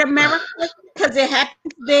corporate America, because it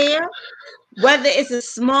happens there, whether it's a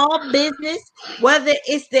small business, whether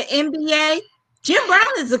it's the NBA, Jim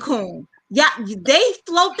Brown is a coon. Yeah, they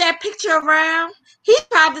float that picture around. He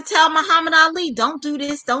tried to tell Muhammad Ali, don't do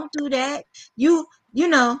this, don't do that. You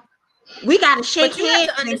know, we got to shake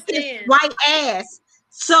hands and kiss white ass.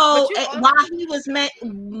 So while he was met,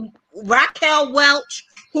 Raquel Welch,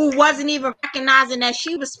 who wasn't even recognizing that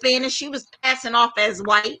she was Spanish, she was passing off as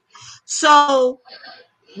white. So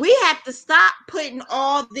we have to stop putting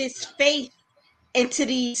all this faith into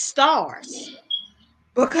these stars,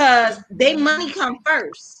 because they money come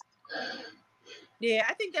first. Yeah,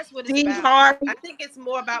 I think that's what it's about. I think it's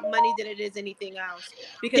more about money than it is anything else.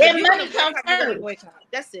 Because their money comes first.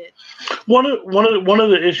 That's it. One of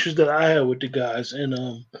the issues that I had with the guys,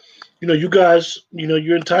 and you guys,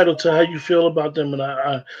 you're entitled to how you feel about them, and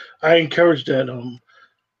I encourage that.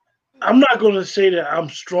 I'm not going to say that I'm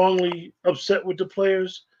strongly upset with the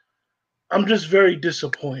players. I'm just very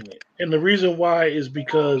disappointed, and the reason why is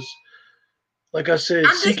because, like I said,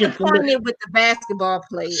 I'm disappointed with the basketball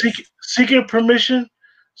players. Seeking permission,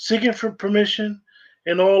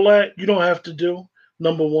 and all that you don't have to do.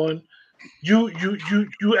 Number one, you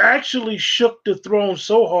actually shook the throne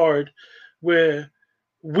so hard where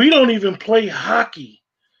we don't even play hockey,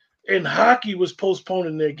 and hockey was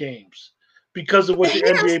postponing their games because of what the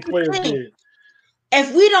NBA players did.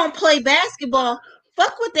 If we don't play basketball,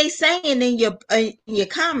 fuck what they saying in your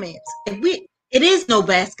comments. It is no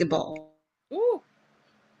basketball. Ooh.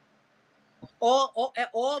 All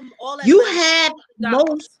you had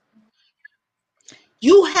most.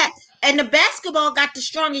 You had, and the basketball got the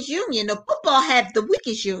strongest union. The football had the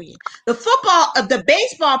weakest union. The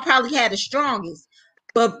baseball probably had the strongest,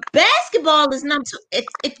 but basketball is not. If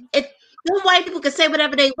them white people can say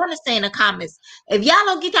whatever they want to say in the comments, if y'all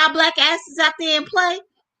don't get y'all black asses out there and play,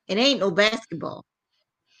 it ain't no basketball.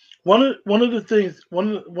 One of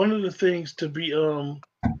the things to be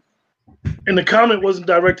and the comment wasn't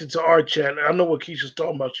directed to our chat. I know what Keisha's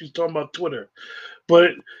talking about. She's talking about Twitter.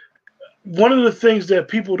 But one of the things that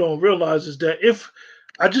people don't realize is that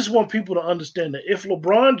I just want people to understand that if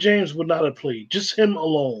LeBron James would not have played, just him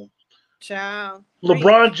alone,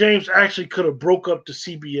 LeBron James actually could have broke up the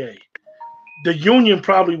CBA. The union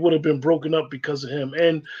probably would have been broken up because of him.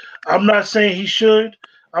 And I'm not saying he should.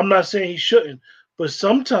 I'm not saying he shouldn't. But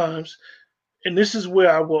sometimes, and this is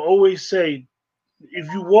where I will always say,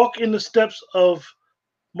 if you walk in the steps of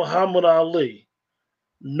Muhammad Ali,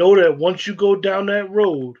 know that once you go down that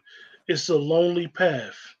road, it's a lonely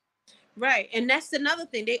path. Right. And that's another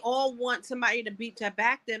thing. They all want somebody to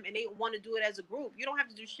back them, and they want to do it as a group. You don't have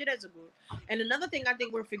to do shit as a group. And another thing I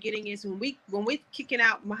think we're forgetting is when we're kicking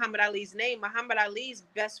out Muhammad Ali's name, Muhammad Ali's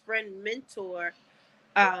best friend mentor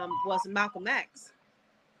was Malcolm X.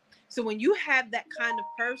 So when you have that kind of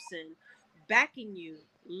person backing you,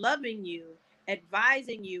 loving you,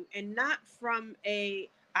 advising you, and not from I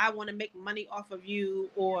want to make money off of you,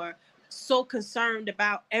 or so concerned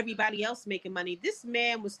about everybody else making money. This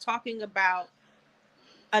man was talking about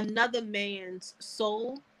another man's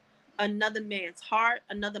soul, another man's heart,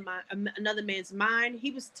 another man's mind.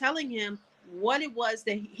 He was telling him what it was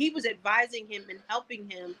that he was advising him and helping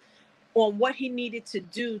him on what he needed to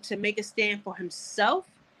do to make a stand for himself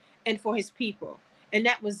and for his people. And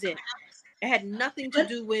that was it. It had nothing to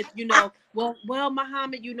do with, well,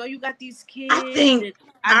 Muhammad, you got these kids. I think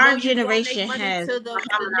our generation has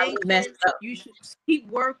the messed up. You should keep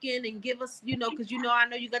working and give us, because I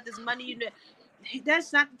know you got this money.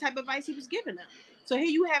 That's not the type of advice he was giving them. So here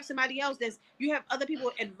you have somebody else you have other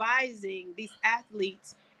people advising these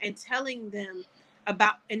athletes and telling them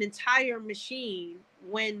about an entire machine,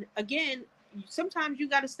 when again, sometimes you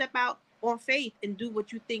got to step out on faith and do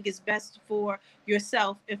what you think is best for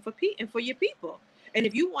yourself and for your people. And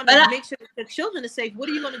if you want to make sure that the children are safe, what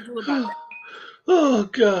are you going to do about that? Oh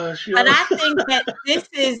gosh! But I think that this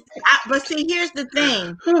is. But see, here's the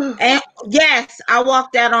thing. And yes, I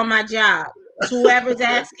walked out on my job. Whoever's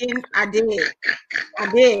asking, I did.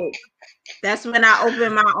 That's when I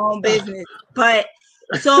opened my own business. But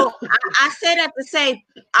so I say that to say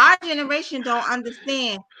our generation don't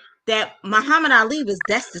understand that Muhammad Ali was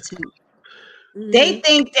destitute. They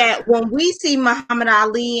think that when we see Muhammad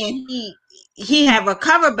Ali and he had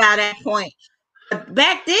recovered by that point, but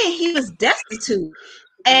back then he was destitute.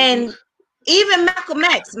 And even Malcolm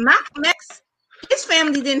X, his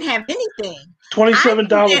family didn't have anything.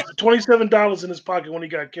 $27 in his pocket when he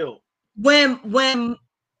got killed. When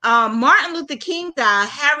Martin Luther King died,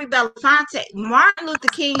 Martin Luther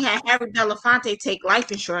King had Harry Belafonte take life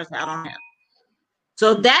insurance out on him.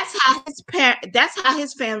 So that's how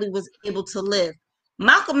his family was able to live.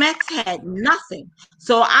 Malcolm X had nothing.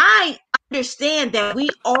 So I understand that we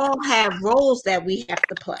all have roles that we have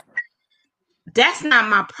to play. That's not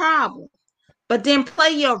my problem. But then play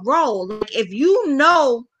your role. Like if you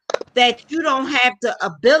know that you don't have the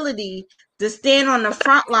ability to stand on the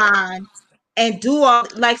front line and do all,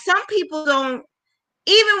 like some people don't,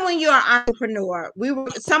 even when you're an entrepreneur,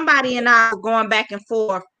 somebody and I were going back and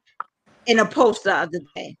forth in a post the other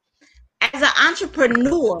day. As an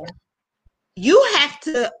entrepreneur, you have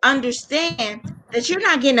to understand that you're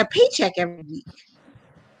not getting a paycheck every week,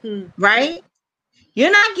 right?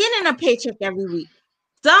 You're not getting a paycheck every week.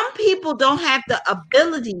 Some people don't have the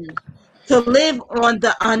ability to live on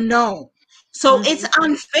the unknown. So it's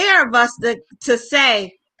unfair of us to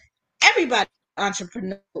say everybody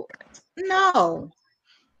entrepreneur. No,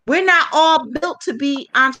 we're not all built to be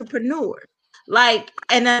entrepreneurs. Like,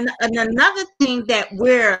 and another thing that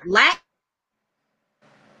we're lacking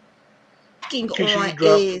on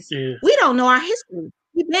is we don't know our history.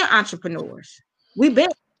 We've been entrepreneurs.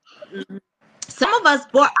 Some of us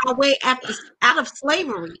bought our way out of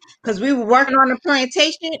slavery because we were working on a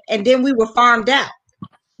plantation and then we were farmed out.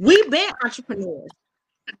 We've been entrepreneurs.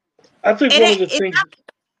 I think one of the things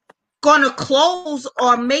going to close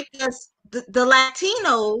or make us the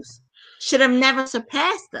Latinos should have never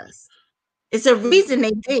surpassed us. It's a reason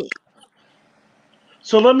they did.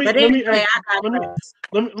 So let me ask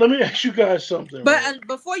you guys something. But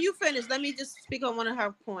before you finish, let me just speak on one of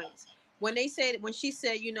her points. When she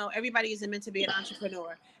said, everybody isn't meant to be an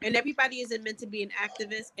entrepreneur, and everybody isn't meant to be an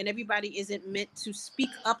activist, and everybody isn't meant to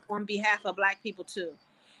speak up on behalf of Black people too.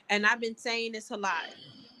 And I've been saying this a lot.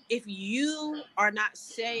 If you are not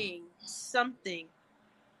saying something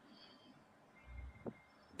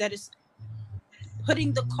that is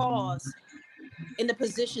putting the cause in the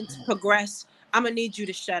position to progress, I'm gonna need you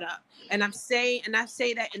to shut up. And I say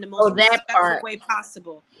that in the most respectful way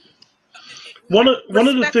possible. One of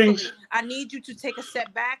the things, I need you to take a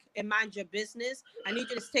step back and mind your business. I need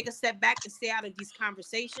you to take a step back and stay out of these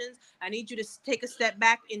conversations. I need you to take a step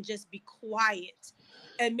back and just be quiet.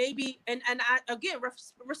 And maybe, and I, again,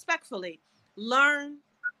 respectfully, learn,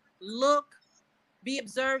 look, be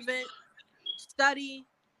observant, study,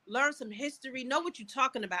 learn some history, know what you're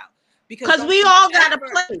talking about. Because we all got a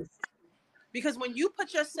place. Because when you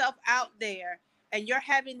put yourself out there and you're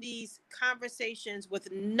having these conversations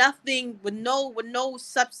with nothing, with no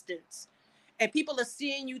substance, and people are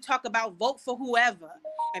seeing you talk about vote for whoever,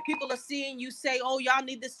 and people are seeing you say, oh, y'all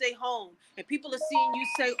need to stay home, and people are seeing you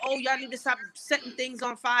say, oh, y'all need to stop setting things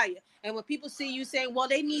on fire, and when people see you saying, well,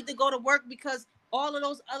 they need to go to work because all of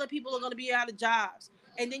those other people are going to be out of jobs,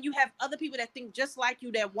 and then you have other people that think just like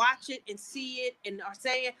you, that watch it and see it and are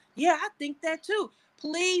saying, yeah, I think that too.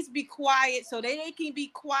 Please be quiet so they can be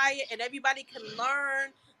quiet and everybody can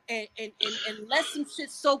learn and let some shit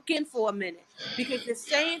soak in for a minute, because you're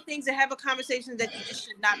saying things and have a conversation that you just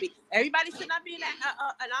should not be. Everybody should not be an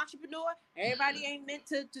entrepreneur. Everybody ain't meant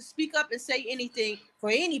to speak up and say anything for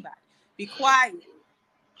anybody. Be quiet.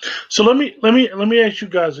 So let me ask you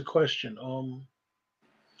guys a question.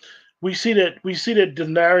 We see that the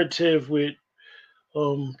narrative with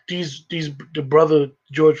the brother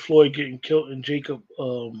George Floyd getting killed and Jacob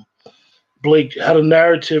Blake, how the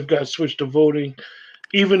narrative got switched to voting.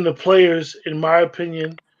 Even the players, in my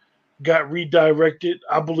opinion, got redirected.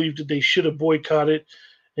 I believe that they should have boycotted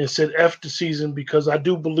and said F the season, because I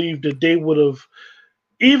do believe that they would have,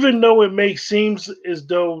 even though it seems as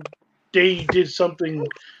though they did something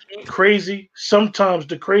crazy, sometimes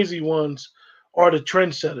the crazy ones are the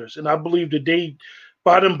trendsetters. And I believe that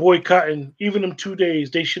by them boycotting, even them 2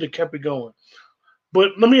 days, they should have kept it going.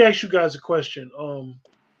 But let me ask you guys a question.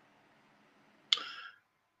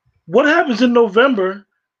 What happens in November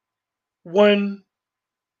when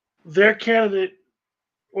their candidate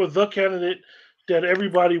or the candidate that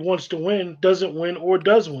everybody wants to win doesn't win or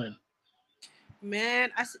does win?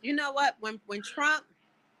 Man, you know what? When Trump,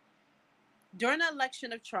 during the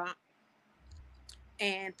election of Trump,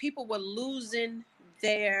 and people were losing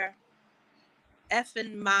their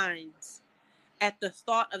effing minds at the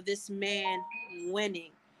thought of this man winning.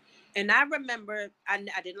 And I remember I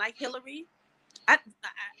didn't like Hillary. I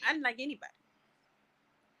didn't like anybody.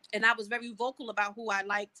 And I was very vocal about who I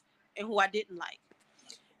liked and who I didn't like.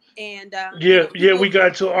 And we got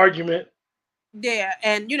into an argument. Yeah,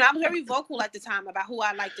 and I was very vocal at the time about who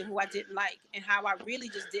I liked and who I didn't like, and how I really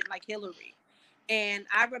just didn't like Hillary. And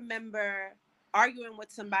I remember arguing with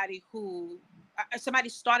somebody somebody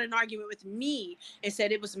started an argument with me and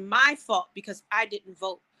said it was my fault because I didn't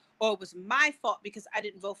vote, or it was my fault because I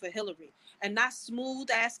didn't vote for Hillary. And that smooth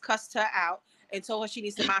ass cussed her out and told her she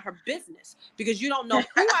needs to mind her business, because you don't know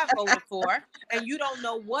who I voted for and you don't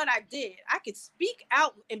know what I did. I could speak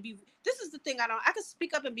out and be, this is the thing, I could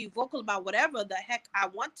speak up and be vocal about whatever the heck I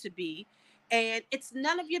want to be, and it's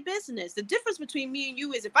none of your business. The difference between me and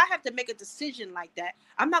you is if I have to make a decision like that,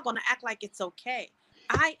 I'm not going to act like it's okay.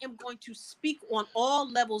 I am going to speak on all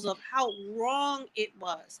levels of how wrong it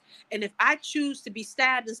was. And if I choose to be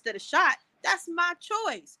stabbed instead of shot, that's my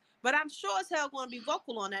choice. But I'm sure as hell going to be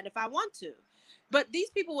vocal on that if I want to. But these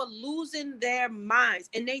people were losing their minds.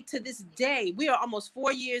 And they, to this day, we are almost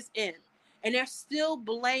 4 years in, and they're still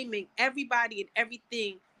blaming everybody and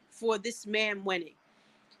everything for this man winning.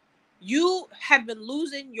 You have been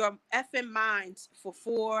losing your effing minds for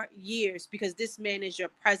 4 years because this man is your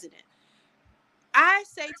president. I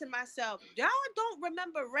say to myself, y'all don't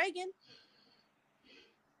remember Reagan?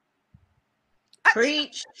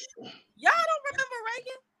 Preach. Y'all don't remember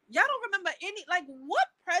Reagan? Y'all don't remember what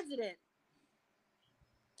president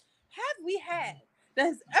have we had that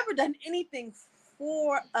has ever done anything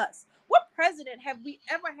for us? What president have we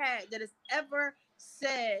ever had that has ever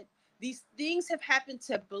said these things have happened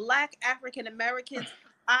to Black African Americans?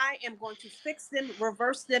 I am going to fix them,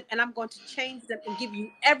 reverse them, and I'm going to change them and give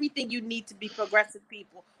you everything you need to be progressive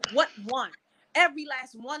people. What one? Every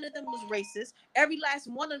last one of them was racist. Every last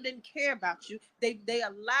one of them didn't care about you. They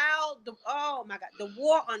allowed the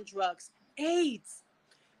war on drugs, AIDS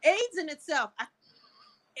in itself.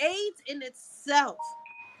 AIDS in itself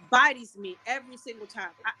bodies me every single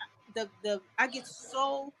time. I get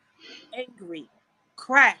so angry.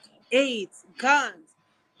 Crack, AIDS, guns.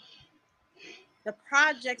 The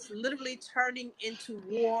projects literally turning into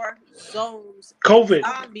war zones. COVID.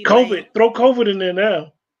 Throw COVID in there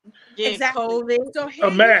now. Yeah, exactly. COVID. So here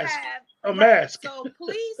a mask. You have a mask. So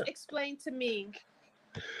please explain to me.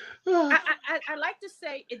 I like to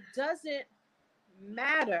say it doesn't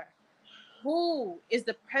matter who is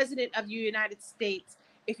the president of the United States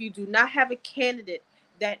if you do not have a candidate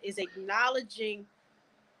that is acknowledging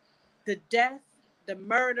the death, the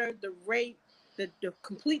murder, the rape, the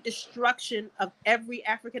complete destruction of every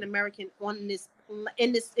African American in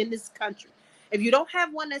this country. If you don't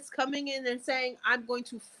have one that's coming in and saying, I'm going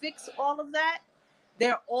to fix all of that,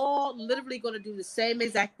 they're all literally going to do the same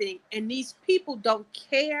exact thing. And these people don't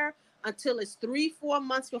care until it's 3-4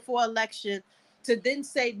 months before election to then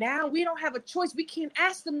say, now we don't have a choice. We can't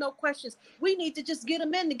ask them no questions. We need to just get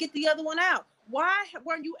them in to get the other one out. Why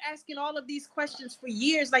weren't you asking all of these questions for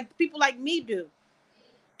years like people like me do?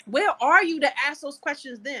 Where are you to ask those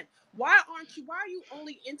questions then? Why are you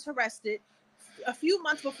only interested a few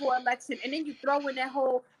months before election, and then you throw in that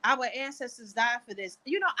whole our ancestors died for this?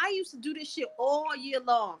 I used to do this shit all year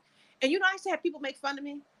long. And I used to have people make fun of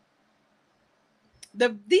me.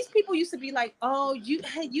 These people used to be like, oh, you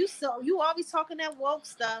always talking that woke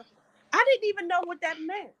stuff. I didn't even know what that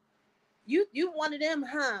meant. You one of them,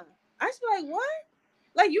 huh? I used to be like, what?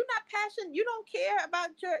 Like, you're not passionate. You don't care about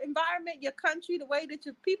your environment, your country, the way that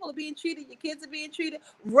your people are being treated, your kids are being treated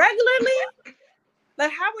regularly.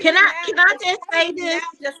 Like, how are Can you I just say this?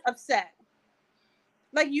 Just upset.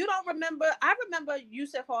 Like, you don't remember. I remember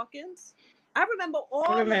Yusuf Hawkins. I remember all.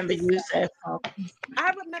 I remember Yusuf Hawkins.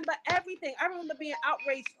 I remember everything. I remember being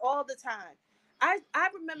outraged all the time. I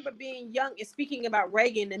remember being young and speaking about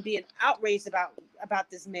Reagan and being outraged about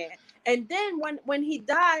this man. And then when he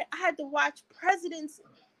died, I had to watch presidents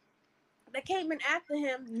that came in after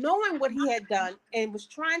him, knowing what he had done and was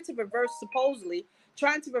supposedly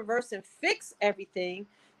trying to reverse and fix everything,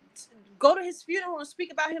 go to his funeral and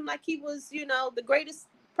speak about him like he was, the greatest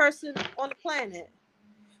person on the planet.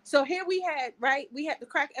 So here we had the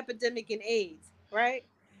crack epidemic and AIDS, right?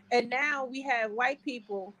 And now we have white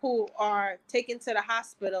people who are taken to the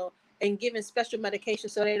hospital and given special medication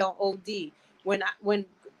so they don't OD. When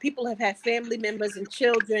people have had family members and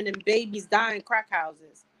children and babies die in crack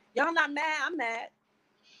houses. Y'all not mad? I'm mad.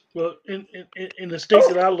 Well, in the state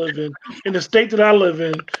that I live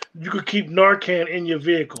in, you could keep Narcan in your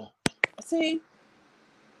vehicle. See,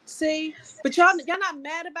 See, but y'all not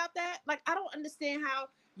mad about that? Like, I don't understand how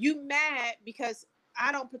you mad because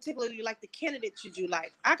I don't particularly like the candidates you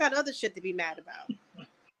like. I got other shit to be mad about.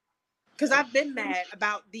 Because I've been mad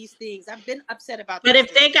about these things. I've been upset about. But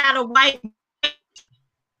if they got a white,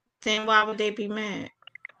 then why would they be mad?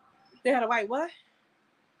 They had a white what?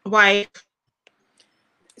 White.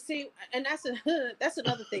 See, and that's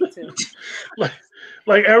another thing too.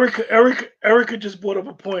 like Erica just brought up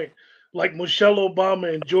a point. Like Michelle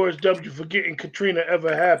Obama and George W. forgetting Katrina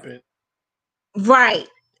ever happened. Right.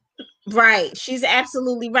 She's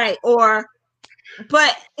absolutely right.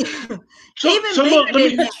 But so look,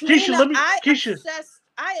 Keisha.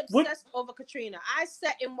 I obsessed over Katrina. I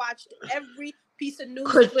sat and watched every piece of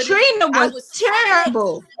news. Katrina was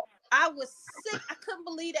terrible. I was sick. I couldn't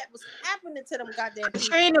believe that was happening to them goddamn people.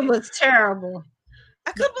 Katrina was terrible.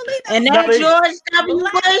 I couldn't believe that. And that George W.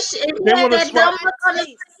 Bush,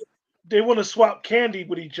 they want to swap candy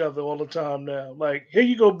with each other all the time now. Like, here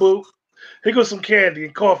you go, boo. Here goes some candy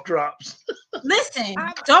and cough drops. Listen,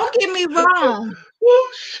 don't get me wrong.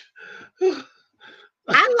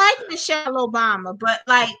 I like Michelle Obama, but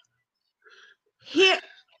like here,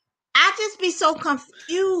 I just be so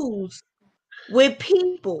confused with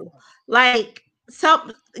people. Like,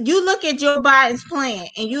 you look at Joe Biden's plan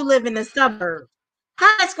and you live in the suburbs.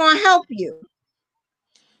 How that's going to help you?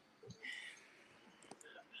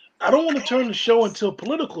 I don't want to turn the show into a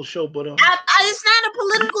political show, but it's not a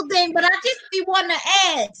political thing. But I just be wanting to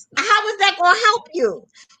ask, how is that going to help you?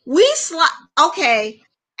 Okay,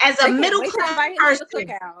 as a middle class person,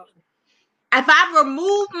 if I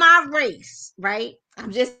remove my race, right?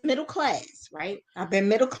 I'm just middle class, right? I've been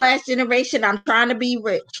middle class generation. I'm trying to be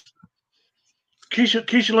rich.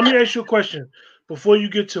 Keisha, let me ask you a question before you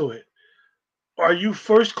get to it. Are you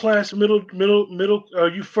first class middle? Are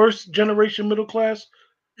you first generation middle class?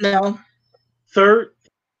 No. Third?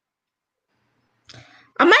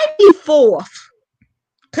 I might be fourth.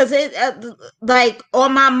 Because like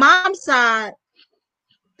on my mom's side.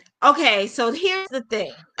 Okay, so here's the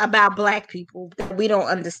thing about Black people that we don't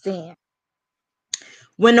understand.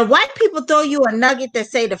 When the white people throw you a nugget that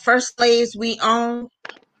say the first slaves we own,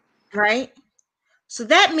 right? So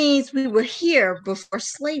that means we were here before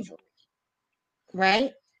slavery,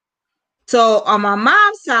 right? So on my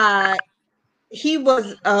mom's side, he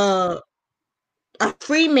was a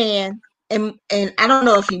free man, and I don't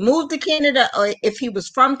know if he moved to Canada or if he was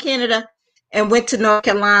from Canada and went to North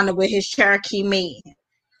Carolina with his Cherokee man.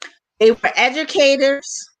 They were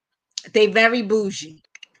educators. They very bougie.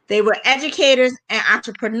 They were educators and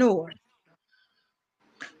entrepreneurs.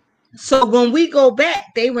 So when we go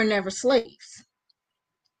back, they were never slaves.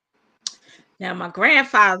 Now, my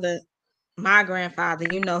grandfather,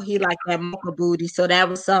 you know, he liked that mocha booty, so that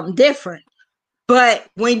was something different. But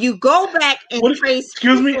when you go back and trace...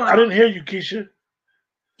 Excuse me, I didn't hear you, Keisha.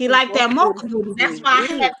 He liked that mocha booty. That's why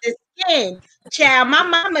I have this skin. Child, my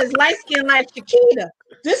mama is light-skinned like Shakita.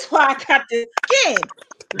 This is why I got this skin.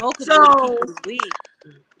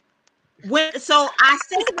 So I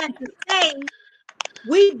say that to say,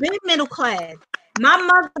 we've been middle class. My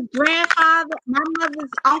mother's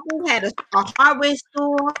uncle had a hardware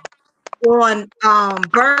store on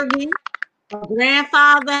Bergen. My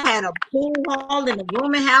grandfather had a pool hall and a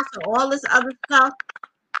rooming house and all this other stuff.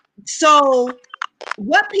 So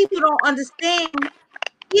what people don't understand,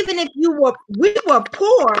 even if we were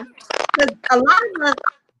poor, because a lot of us,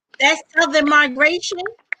 that southern migration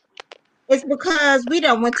is because we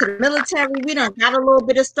done went to the military, we done got a little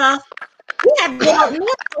bit of stuff. We had to go up north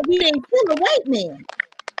so we didn't kill a white man.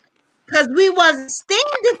 Because we wasn't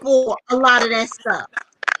standing for a lot of that stuff.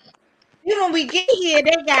 You know, when we get here,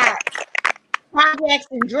 they got projects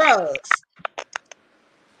and drugs.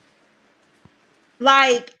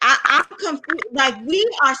 Like, I'm confused. Like, we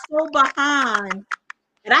are so behind.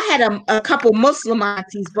 And I had a couple Muslim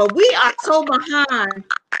aunties, but we are so behind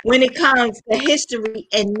when it comes to history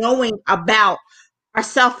and knowing about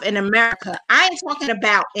ourselves in America. I ain't talking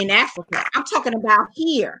about in Africa. I'm talking about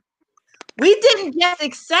here. We didn't just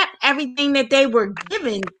accept everything that they were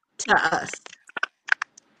giving to us.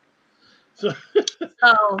 So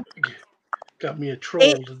got me a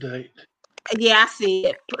troll today. Yeah, I see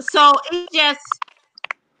it. So it's just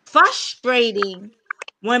frustrating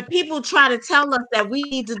when people try to tell us that we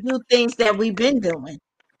need to do things that we've been doing.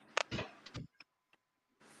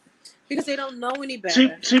 Because they don't know any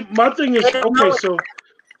better. See, my thing is, okay,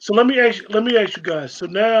 so let me ask you guys. So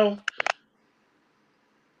now,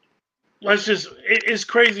 it's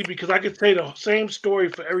crazy because I could say the same story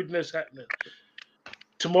for everything that's happening.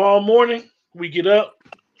 Tomorrow morning, we get up,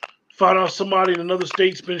 find out somebody in another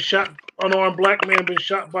state's been shot, unarmed black man been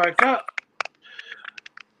shot by a cop.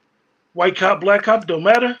 White cop, black cop, don't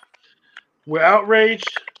matter. We're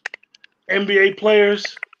outraged. NBA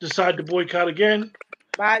players decide to boycott again.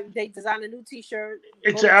 They design a new T-shirt.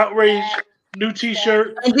 It's an outrage. New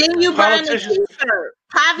T-shirt. And then you buying a Politicians. T-shirt.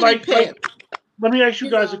 Poverty pimp. Let me ask you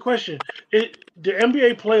guys a question. The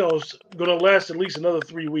NBA playoffs going to last at least another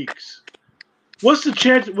 3 weeks. What's the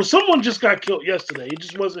chance? Well, someone just got killed yesterday. It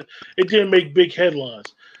just wasn't. It didn't make big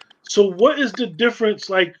headlines. So what is the difference?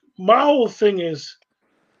 Like, my whole thing is,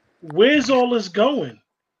 where's all this going?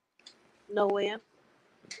 Nowhere.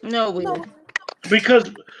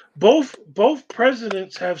 Because both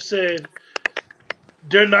presidents have said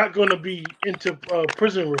they're not going to be into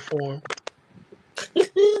prison reform.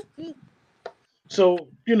 So,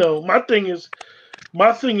 you know, my thing is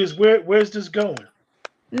where's this going?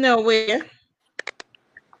 Nowhere.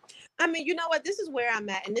 I mean, you know what? This is where I'm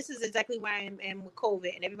at, and this is exactly where I am with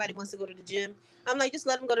COVID. And everybody wants to go to the gym. I'm like, just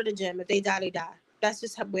let them go to the gym. If they die, they die. That's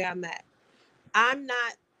just where I'm at. I'm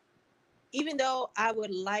not. Even though I would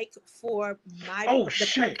like for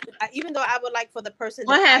even though I would like for the person.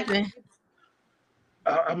 What happened?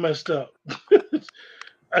 I messed up.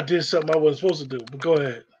 I did something I wasn't supposed to do. But go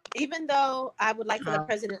ahead. Even though I would like for the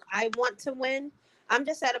president I want to win, I'm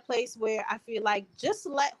just at a place where I feel like just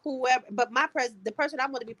let whoever. But the person I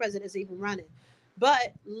want to be president is even running.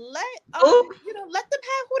 But let them have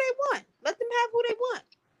who they want. Let them have who they want.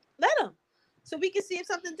 Let them, so we can see if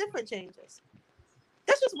something different changes.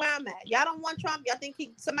 That's just where I'm at. Y'all don't want Trump. Y'all think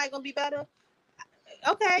somebody gonna be better?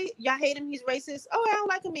 Okay, y'all hate him. He's racist. Oh, I don't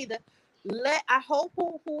like him either. I hope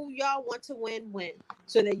who y'all want to win,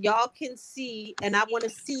 so that y'all can see. And I want to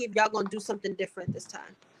see if y'all gonna do something different this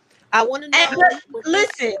time. I want to know.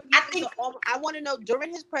 Listen, I want to know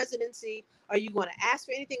during his presidency, are you going to ask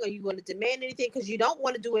for anything? Are you going to demand anything? Because you don't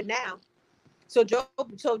want to do it now. So Joe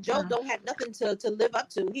don't have nothing to live up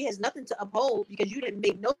to. He has nothing to uphold because you didn't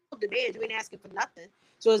make no demands. You ain't asking for nothing.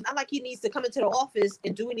 So it's not like he needs to come into the office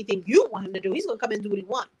and do anything you want him to do. He's going to come in and do what he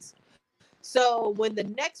wants. So when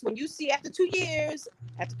you see after 2 years,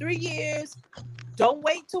 after 3 years, don't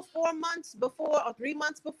wait till 4 months before or 3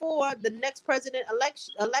 months before the next president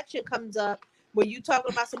election comes up where you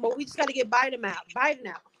talking about we just got to get Biden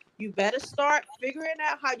out. You better start figuring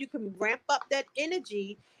out how you can ramp up that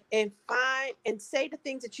energy and find and say the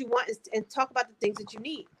things that you want and talk about the things that you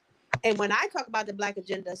need. And when I talk about the Black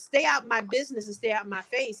agenda, stay out my business and stay out my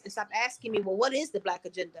face and stop asking me, well, what is the Black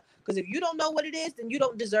agenda? Because if you don't know what it is, then you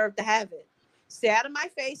don't deserve to have it. Stay out of my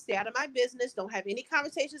face, stay out of my business. Don't have any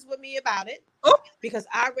conversations with me about it because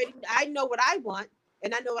I know what I want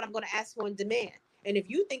and I know what I'm going to ask for and demand. And if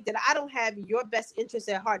you think that I don't have your best interests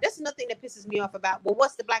at heart, that's nothing that pisses me off about. Well,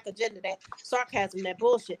 what's the Black agenda? That sarcasm, that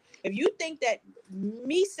bullshit. If you think that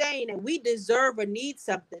me saying that we deserve or need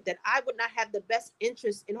something, that I would not have the best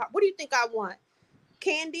interest in heart, what do you think I want?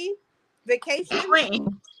 Candy? Vacation?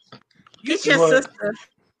 Get your sister.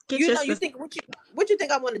 You think what you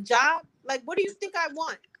think I want a job? Like, what do you think I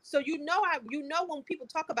want? So you know when people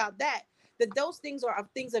talk about that those things are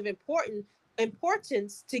things of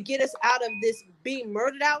importance to get us out of this being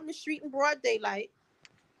murdered out in the street in broad daylight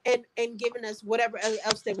and giving us whatever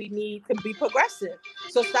else that we need to be progressive.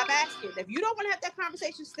 So stop asking. If you don't want to have that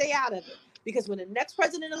conversation, stay out of it. Because when the next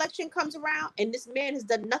president election comes around and this man has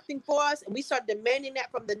done nothing for us and we start demanding that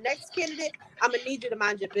from the next candidate, I'm going to need you to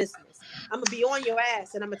mind your business. I'm going to be on your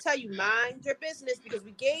ass and I'm going to tell you, mind your business because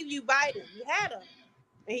we gave you Biden. You had him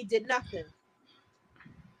and he did nothing.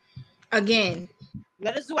 Again.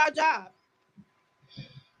 Let us do our job.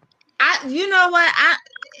 You know what?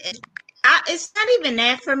 It's not even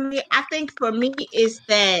that for me. I think for me is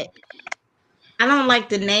that I don't like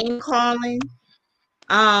the name calling.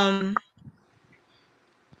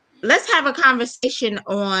 Let's have a conversation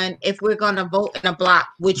on if we're going to vote in a block,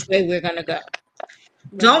 which way we're going to go.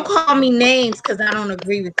 Don't call me names because I don't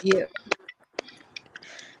agree with you.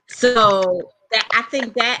 So I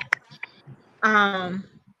think that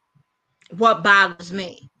what bothers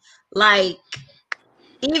me. Like,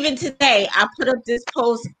 even today, I put up this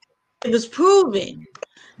post. It was proven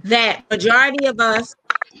that majority of us,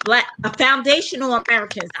 foundational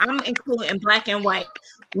Americans, I'm including Black and white,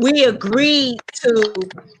 we agreed to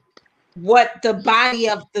what the body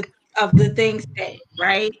of the thing said,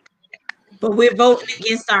 right? But we're voting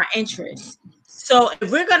against our interests. So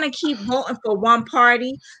if we're going to keep voting for one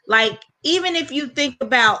party, like even if you think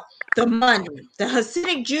about the money, the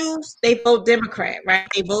Hasidic Jews, they vote Democrat, right?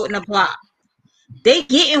 They vote in a block. They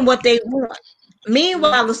getting what they want.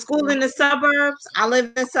 Meanwhile, the school in the suburbs, I live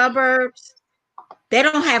in the suburbs, they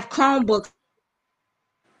don't have Chromebooks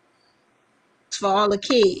for all the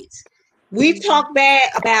kids. We've talked bad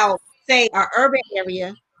about, say, our urban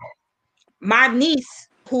area. My niece,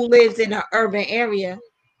 who lives in an urban area,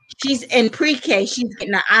 she's in pre-K, she's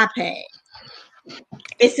getting an iPad.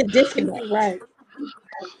 It's a disconnect. Right.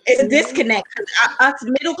 It's a disconnect. Us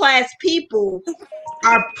middle class people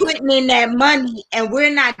are putting in that money and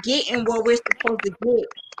we're not getting what we're supposed to get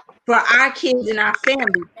for our kids and our family.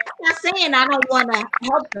 I'm not saying I don't want to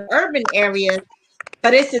help the urban areas,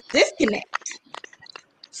 but it's a disconnect.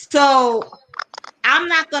 So I'm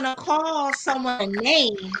not going to call someone a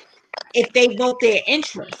name if they vote their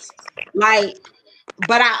interest. Like,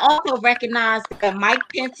 but I also recognize that Mike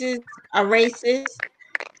Pence's are racist.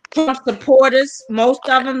 Trump supporters, most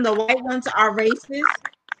of them, the white ones, are racist.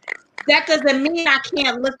 That doesn't mean I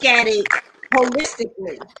can't look at it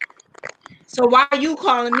holistically. So why are you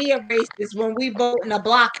calling me a racist when we vote in a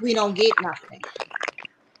block, we don't get nothing?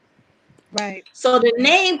 Right. So the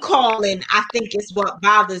name calling, I think, is what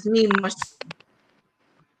bothers me more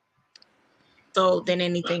so than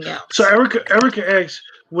anything else. So Erica asks,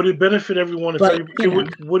 would it benefit everyone if But,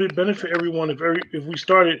 would it benefit everyone if we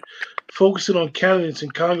started focusing on candidates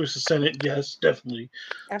in Congress and Senate? Yes, definitely.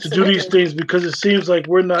 Absolutely. To do these things, because it seems like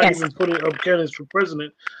we're not Yes. even putting up candidates for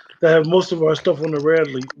president that have most of our stuff on the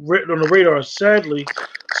radar, sadly.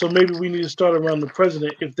 So maybe we need to start around the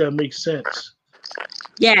president, if that makes sense.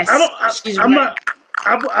 Yes, I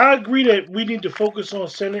agree that we need to focus on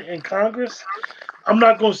Senate and Congress. I'm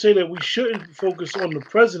not going to say that we shouldn't focus on the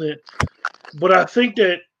president, but I think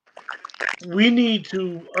that we need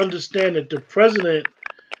to understand that the president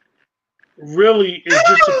really is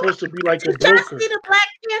just supposed to be like a broker. See the Black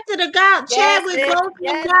Panther, the guy, Chadwick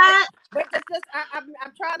Boseman guy? Wait,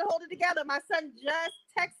 I'm trying to hold it together. My son just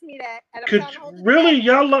texted me that. And I'm trying to hold it really,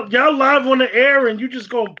 together. y'all live on the air and you just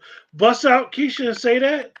gonna bust out Keisha and say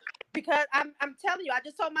that? Because I'm telling you, I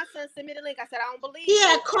just told my son, send me the link. I said, I don't believe he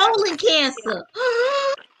had colon cancer.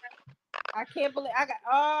 I can't believe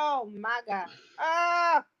oh my God.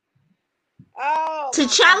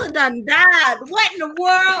 T'Challa done died. What in the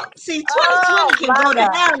world? See, 2020 can go to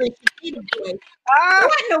hell if you need a boy.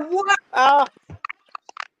 What in the world?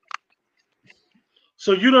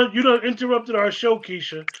 So you don't interrupted our show,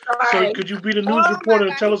 Keisha. Sorry. So could you be the news reporter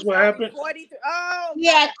and tell us what happened? He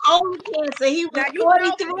had colon cancer. He was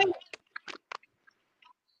 43.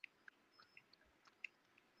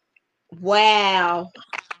 Wow.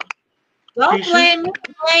 Don't blame me.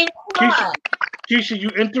 Blame Keisha, you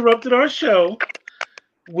interrupted our show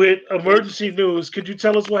with emergency news. Could you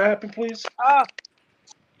tell us what happened, please?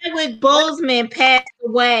 Chadwick Boseman passed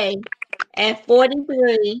away at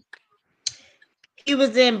 43. He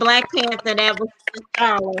was in Black Panther. That was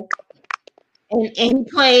T'Challa. And he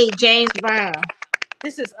played James Brown.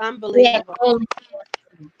 This is unbelievable.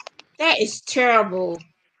 That is terrible.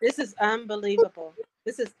 This is unbelievable.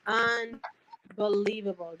 This is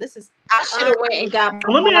unbelievable. This is. I should have went and got.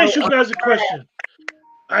 Let me ask you guys a question.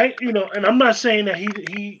 And I'm not saying that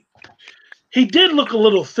he did look a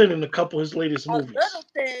little thin in a couple of his latest movies.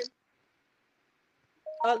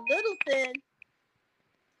 A little thin.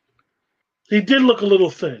 He did look a little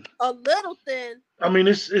thin. A little thin. I mean,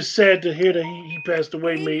 it's sad to hear that he passed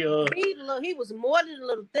away. He was more than a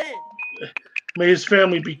little thin. May his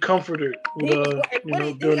family be comforted during this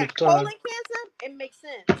time. Colon cancer? It makes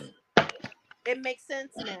sense. It makes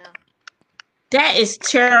sense now. That is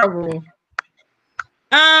terrible.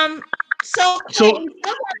 So I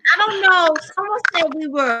don't know. Someone said we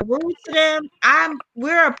were rude to them.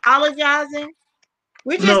 We're apologizing.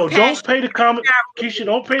 Don't pay the comments, Keisha.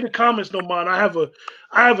 Don't pay the comments no mind. I have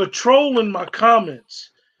a troll in my comments,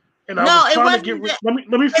 and I was trying to get. Let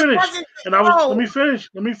me finish. And let me finish,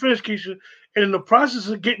 Keisha. And in the process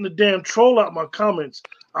of getting the damn troll out my comments,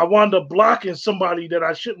 I wound up blocking somebody that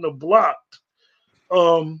I shouldn't have blocked.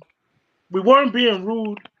 We weren't being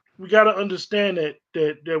rude. We got to understand that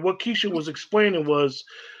what Keisha was explaining was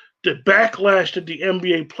the backlash that the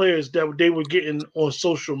NBA players that they were getting on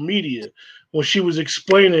social media when she was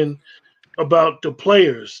explaining about the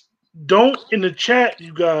players. Don't, in the chat,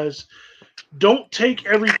 you guys, don't take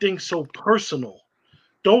everything so personal.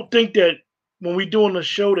 Don't think that when we're doing a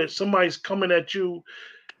show that somebody's coming at you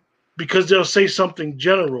because they'll say something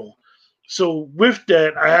general. So with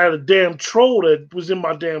that, I had a damn troll that was in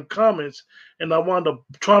my damn comments, and I wound up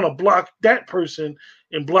trying to block that person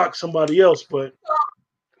and block somebody else. But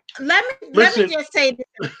let me just say this.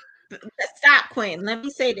 Stop, Quentin. Let me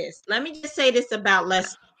say this. Let me just say this about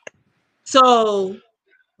Lester. So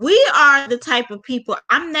we are the type of people,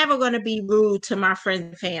 I'm never going to be rude to my friends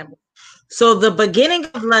and family. So the beginning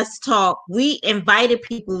of Let's Talk, we invited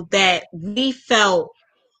people that we felt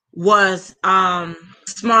was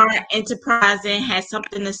smart, enterprising, had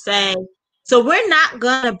something to say. So we're not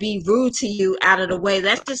going to be rude to you out of the way.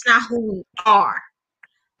 That's just not who we are.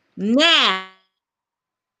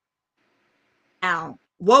 Now,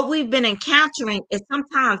 what we've been encountering is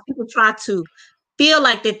sometimes people try to feel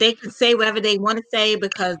like that they can say whatever they want to say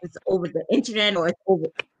because it's over the internet or it's over,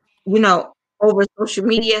 over social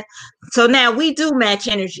media. So now we do match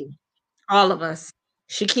energy, all of us.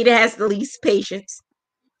 Shakita has the least patience.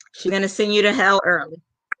 She's gonna send you to hell early.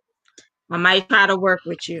 I might try to work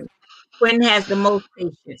with you. Quinn has the most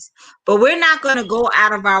patience, but we're not gonna go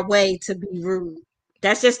out of our way to be rude.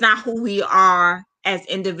 That's just not who we are as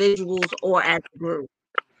individuals or as a group.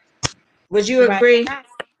 Would you Right. agree?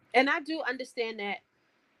 And I do understand that.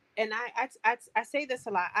 And I say this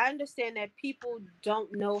a lot. I understand that people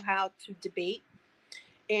don't know how to debate.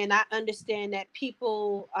 And I understand that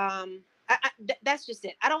people, that's just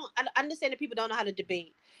it. I understand that people don't know how to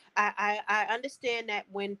debate. I understand that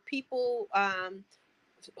when people,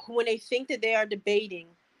 when they think that they are debating,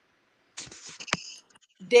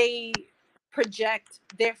 they project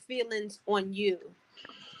their feelings on you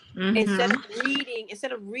instead of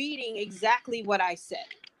reading exactly what I said.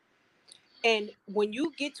 And when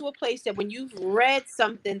you get to a place that when you've read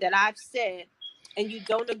something that I've said and you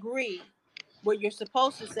don't agree, what you're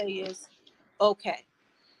supposed to say is, okay,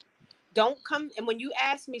 don't come. And when you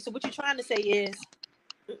ask me, so what you're trying to say is,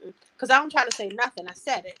 because I don't try to say nothing, I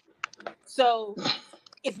said it. So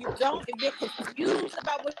if you're confused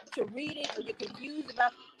about what you're reading or you're confused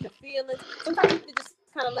about your feelings, sometimes you can just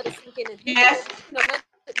kind of let it sink in and Yes.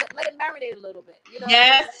 let it marinate a little bit.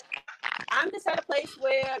 Yes. I'm just at a place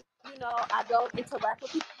where I don't interact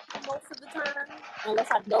with people most of the time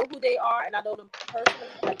unless I know who they are and I know them personally.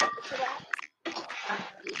 I don't interact. I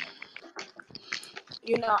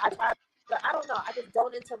try. I don't know. I just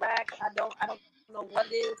don't interact. I don't know what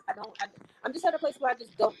it is. I'm just at a place where I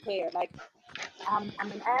just don't care. Like I'm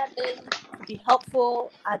an admin to be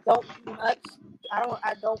helpful. I don't do much.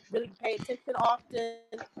 I don't really pay attention often.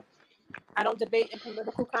 I don't debate in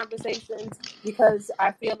political conversations because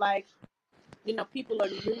I feel like people are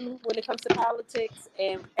new when it comes to politics,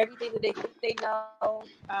 and everything that they think they know,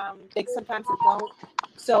 they sometimes they don't.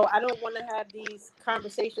 So I don't want to have these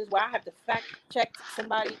conversations where I have to fact check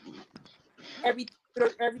somebody every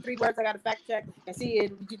 3 words. I got to fact check and see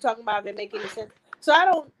if you're talking about if it make any sense. So I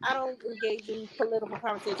don't engage in political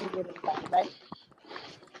conversations with anybody. Right?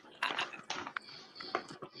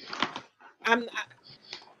 I'm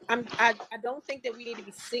I don't think that we need to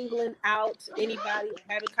be singling out anybody or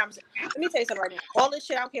having conversation. Let me tell you something right now. All this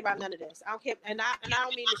shit, I don't care about none of this. I don't care, and I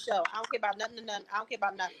don't mean the show. I don't care about nothing. I don't care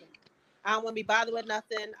about nothing. I don't want to be bothered with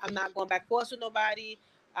nothing. I'm not going back forth with nobody.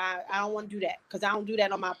 I don't want to do that because I don't do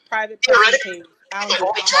that on my private personal page. I don't do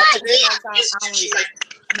it. I don't want to do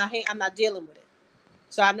that. I'm not dealing with it.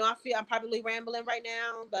 So I know I'm probably rambling right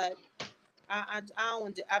now, but I don't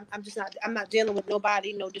want to. I'm just not. I'm not dealing with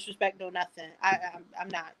nobody. No disrespect. No nothing. I'm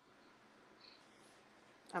not.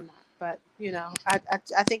 I'm not, but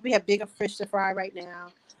I think we have bigger fish to fry right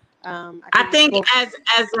now. I think spoke as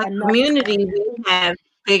a enough. community, we have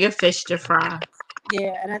bigger fish to fry.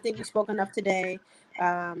 Yeah, and I think we spoke enough today.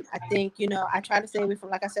 I think I try to stay away from,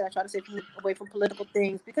 like I said, I try to stay away from political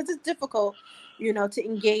things because it's difficult, to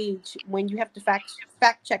engage when you have to fact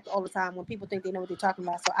check all the time when people think they know what they're talking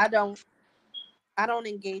about. So I don't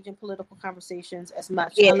engage in political conversations as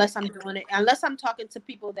much Yeah. unless I'm talking to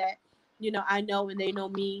people that I know and they know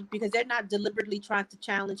me, because they're not deliberately trying to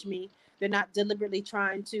challenge me. They're not deliberately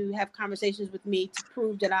trying to have conversations with me to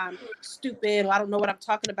prove that I'm stupid or I don't know what I'm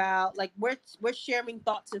talking about. Like we're sharing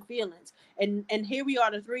thoughts and feelings, and here we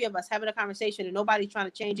are, the three of us having a conversation, and nobody's trying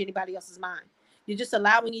to change anybody else's mind. You're just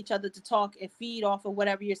allowing each other to talk and feed off of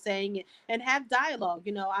whatever you're saying, and have dialogue.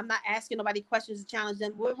 I'm not asking nobody questions to challenge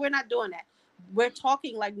them. We're not doing that. We're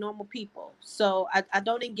talking like normal people. So I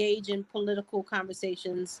don't engage in political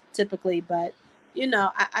conversations typically, but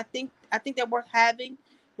I think they're worth having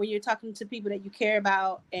when you're talking to people that you care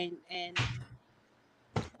about, and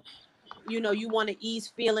you want to ease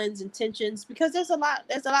feelings and tensions, because there's a lot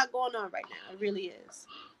going on right now. It really is.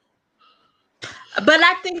 But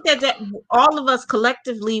I think that all of us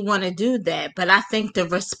collectively want to do that, but I think the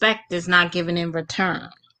respect is not given in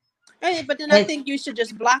return. Hey, but then I And think you should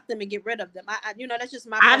just block them and get rid of them. That's just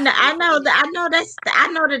my I know, personal I know opinion. that I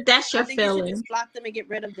know that that's I your think you should feeling. just block them and get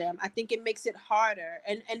rid of them. I think it makes it harder,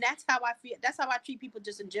 and that's how I feel. That's how I treat people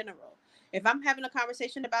just in general. If I'm having a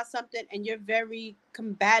conversation about something and you're very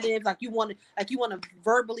combative, like you want to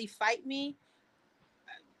verbally fight me,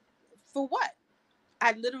 for what?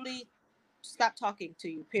 I literally stop talking to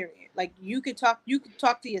you. Period. Like you could talk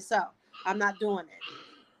to yourself. I'm not doing it.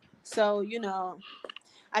 So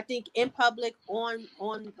I think in public, on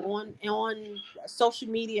social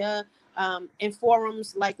media, in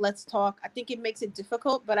forums like Let's Talk, I think it makes it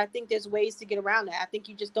difficult, but I think there's ways to get around that. I think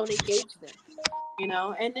you just don't engage them,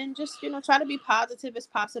 and then just, try to be positive as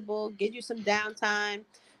possible, give you some downtime,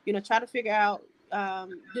 try to figure out,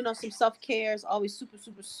 some self-care is always super,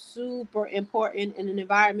 super, super important in an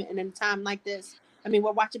environment and in a time like this. I mean,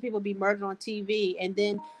 we're watching people be murdered on TV, and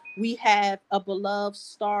then we have a beloved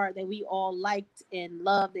star that we all liked and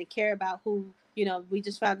loved and care about, who, we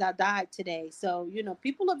just found out died today. So,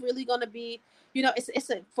 people are really going to be,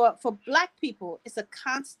 for Black people, it's a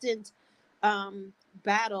constant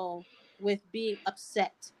battle with being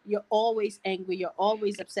upset. You're always angry. You're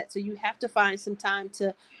always upset. So you have to find some time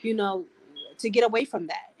to, to get away from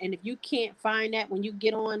that. And if you can't find that when you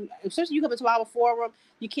get on, especially you come into our forum,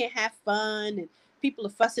 you can't have fun and people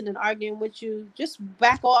are fussing and arguing with you, just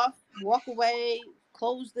back off, walk away,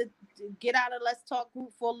 get out of Let's Talk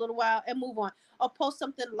group for a little while and move on. Or post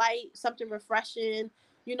something light, something refreshing.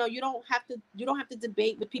 You don't have to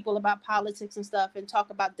debate with people about politics and stuff and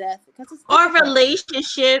talk about death, because it's or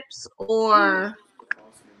relationships, or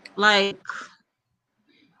like,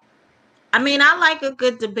 I mean, I like a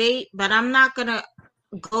good debate, but I'm not gonna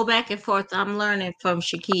go back and forth. I'm learning from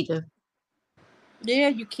Shakita. Yeah,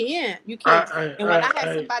 you can't. And when I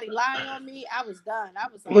had somebody lying on me, I was done. I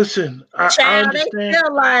was like, listen, I understand. They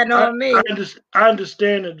still lying on me. I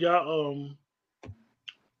understand that y'all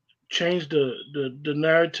changed the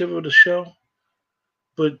narrative of the show,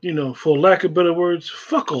 but for lack of better words,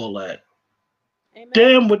 fuck all that. Amen.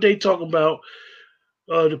 Damn what they talking about.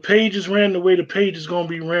 The pages ran the way the page is gonna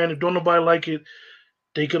be ran. If don't nobody like it,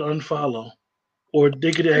 they could unfollow, or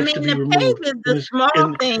they could actually be removed.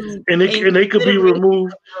 And they could be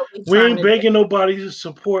removed. We ain't begging nobody to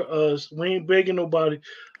support us. We ain't begging nobody.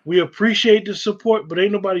 We appreciate the support, but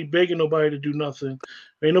ain't nobody begging nobody to do nothing.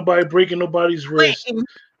 Ain't nobody breaking nobody's wrist.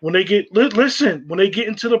 When they get when they get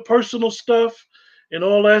into the personal stuff and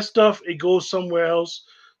all that stuff, it goes somewhere else.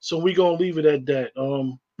 So we gonna leave it at that.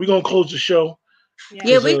 We gonna close the show.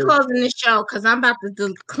 Yeah, we closing the show because I'm about to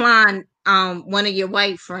decline one of your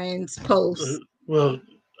white friends' posts. Well,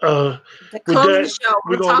 close the show.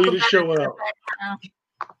 We're gonna leave the show out.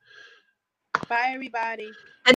 Bye, everybody.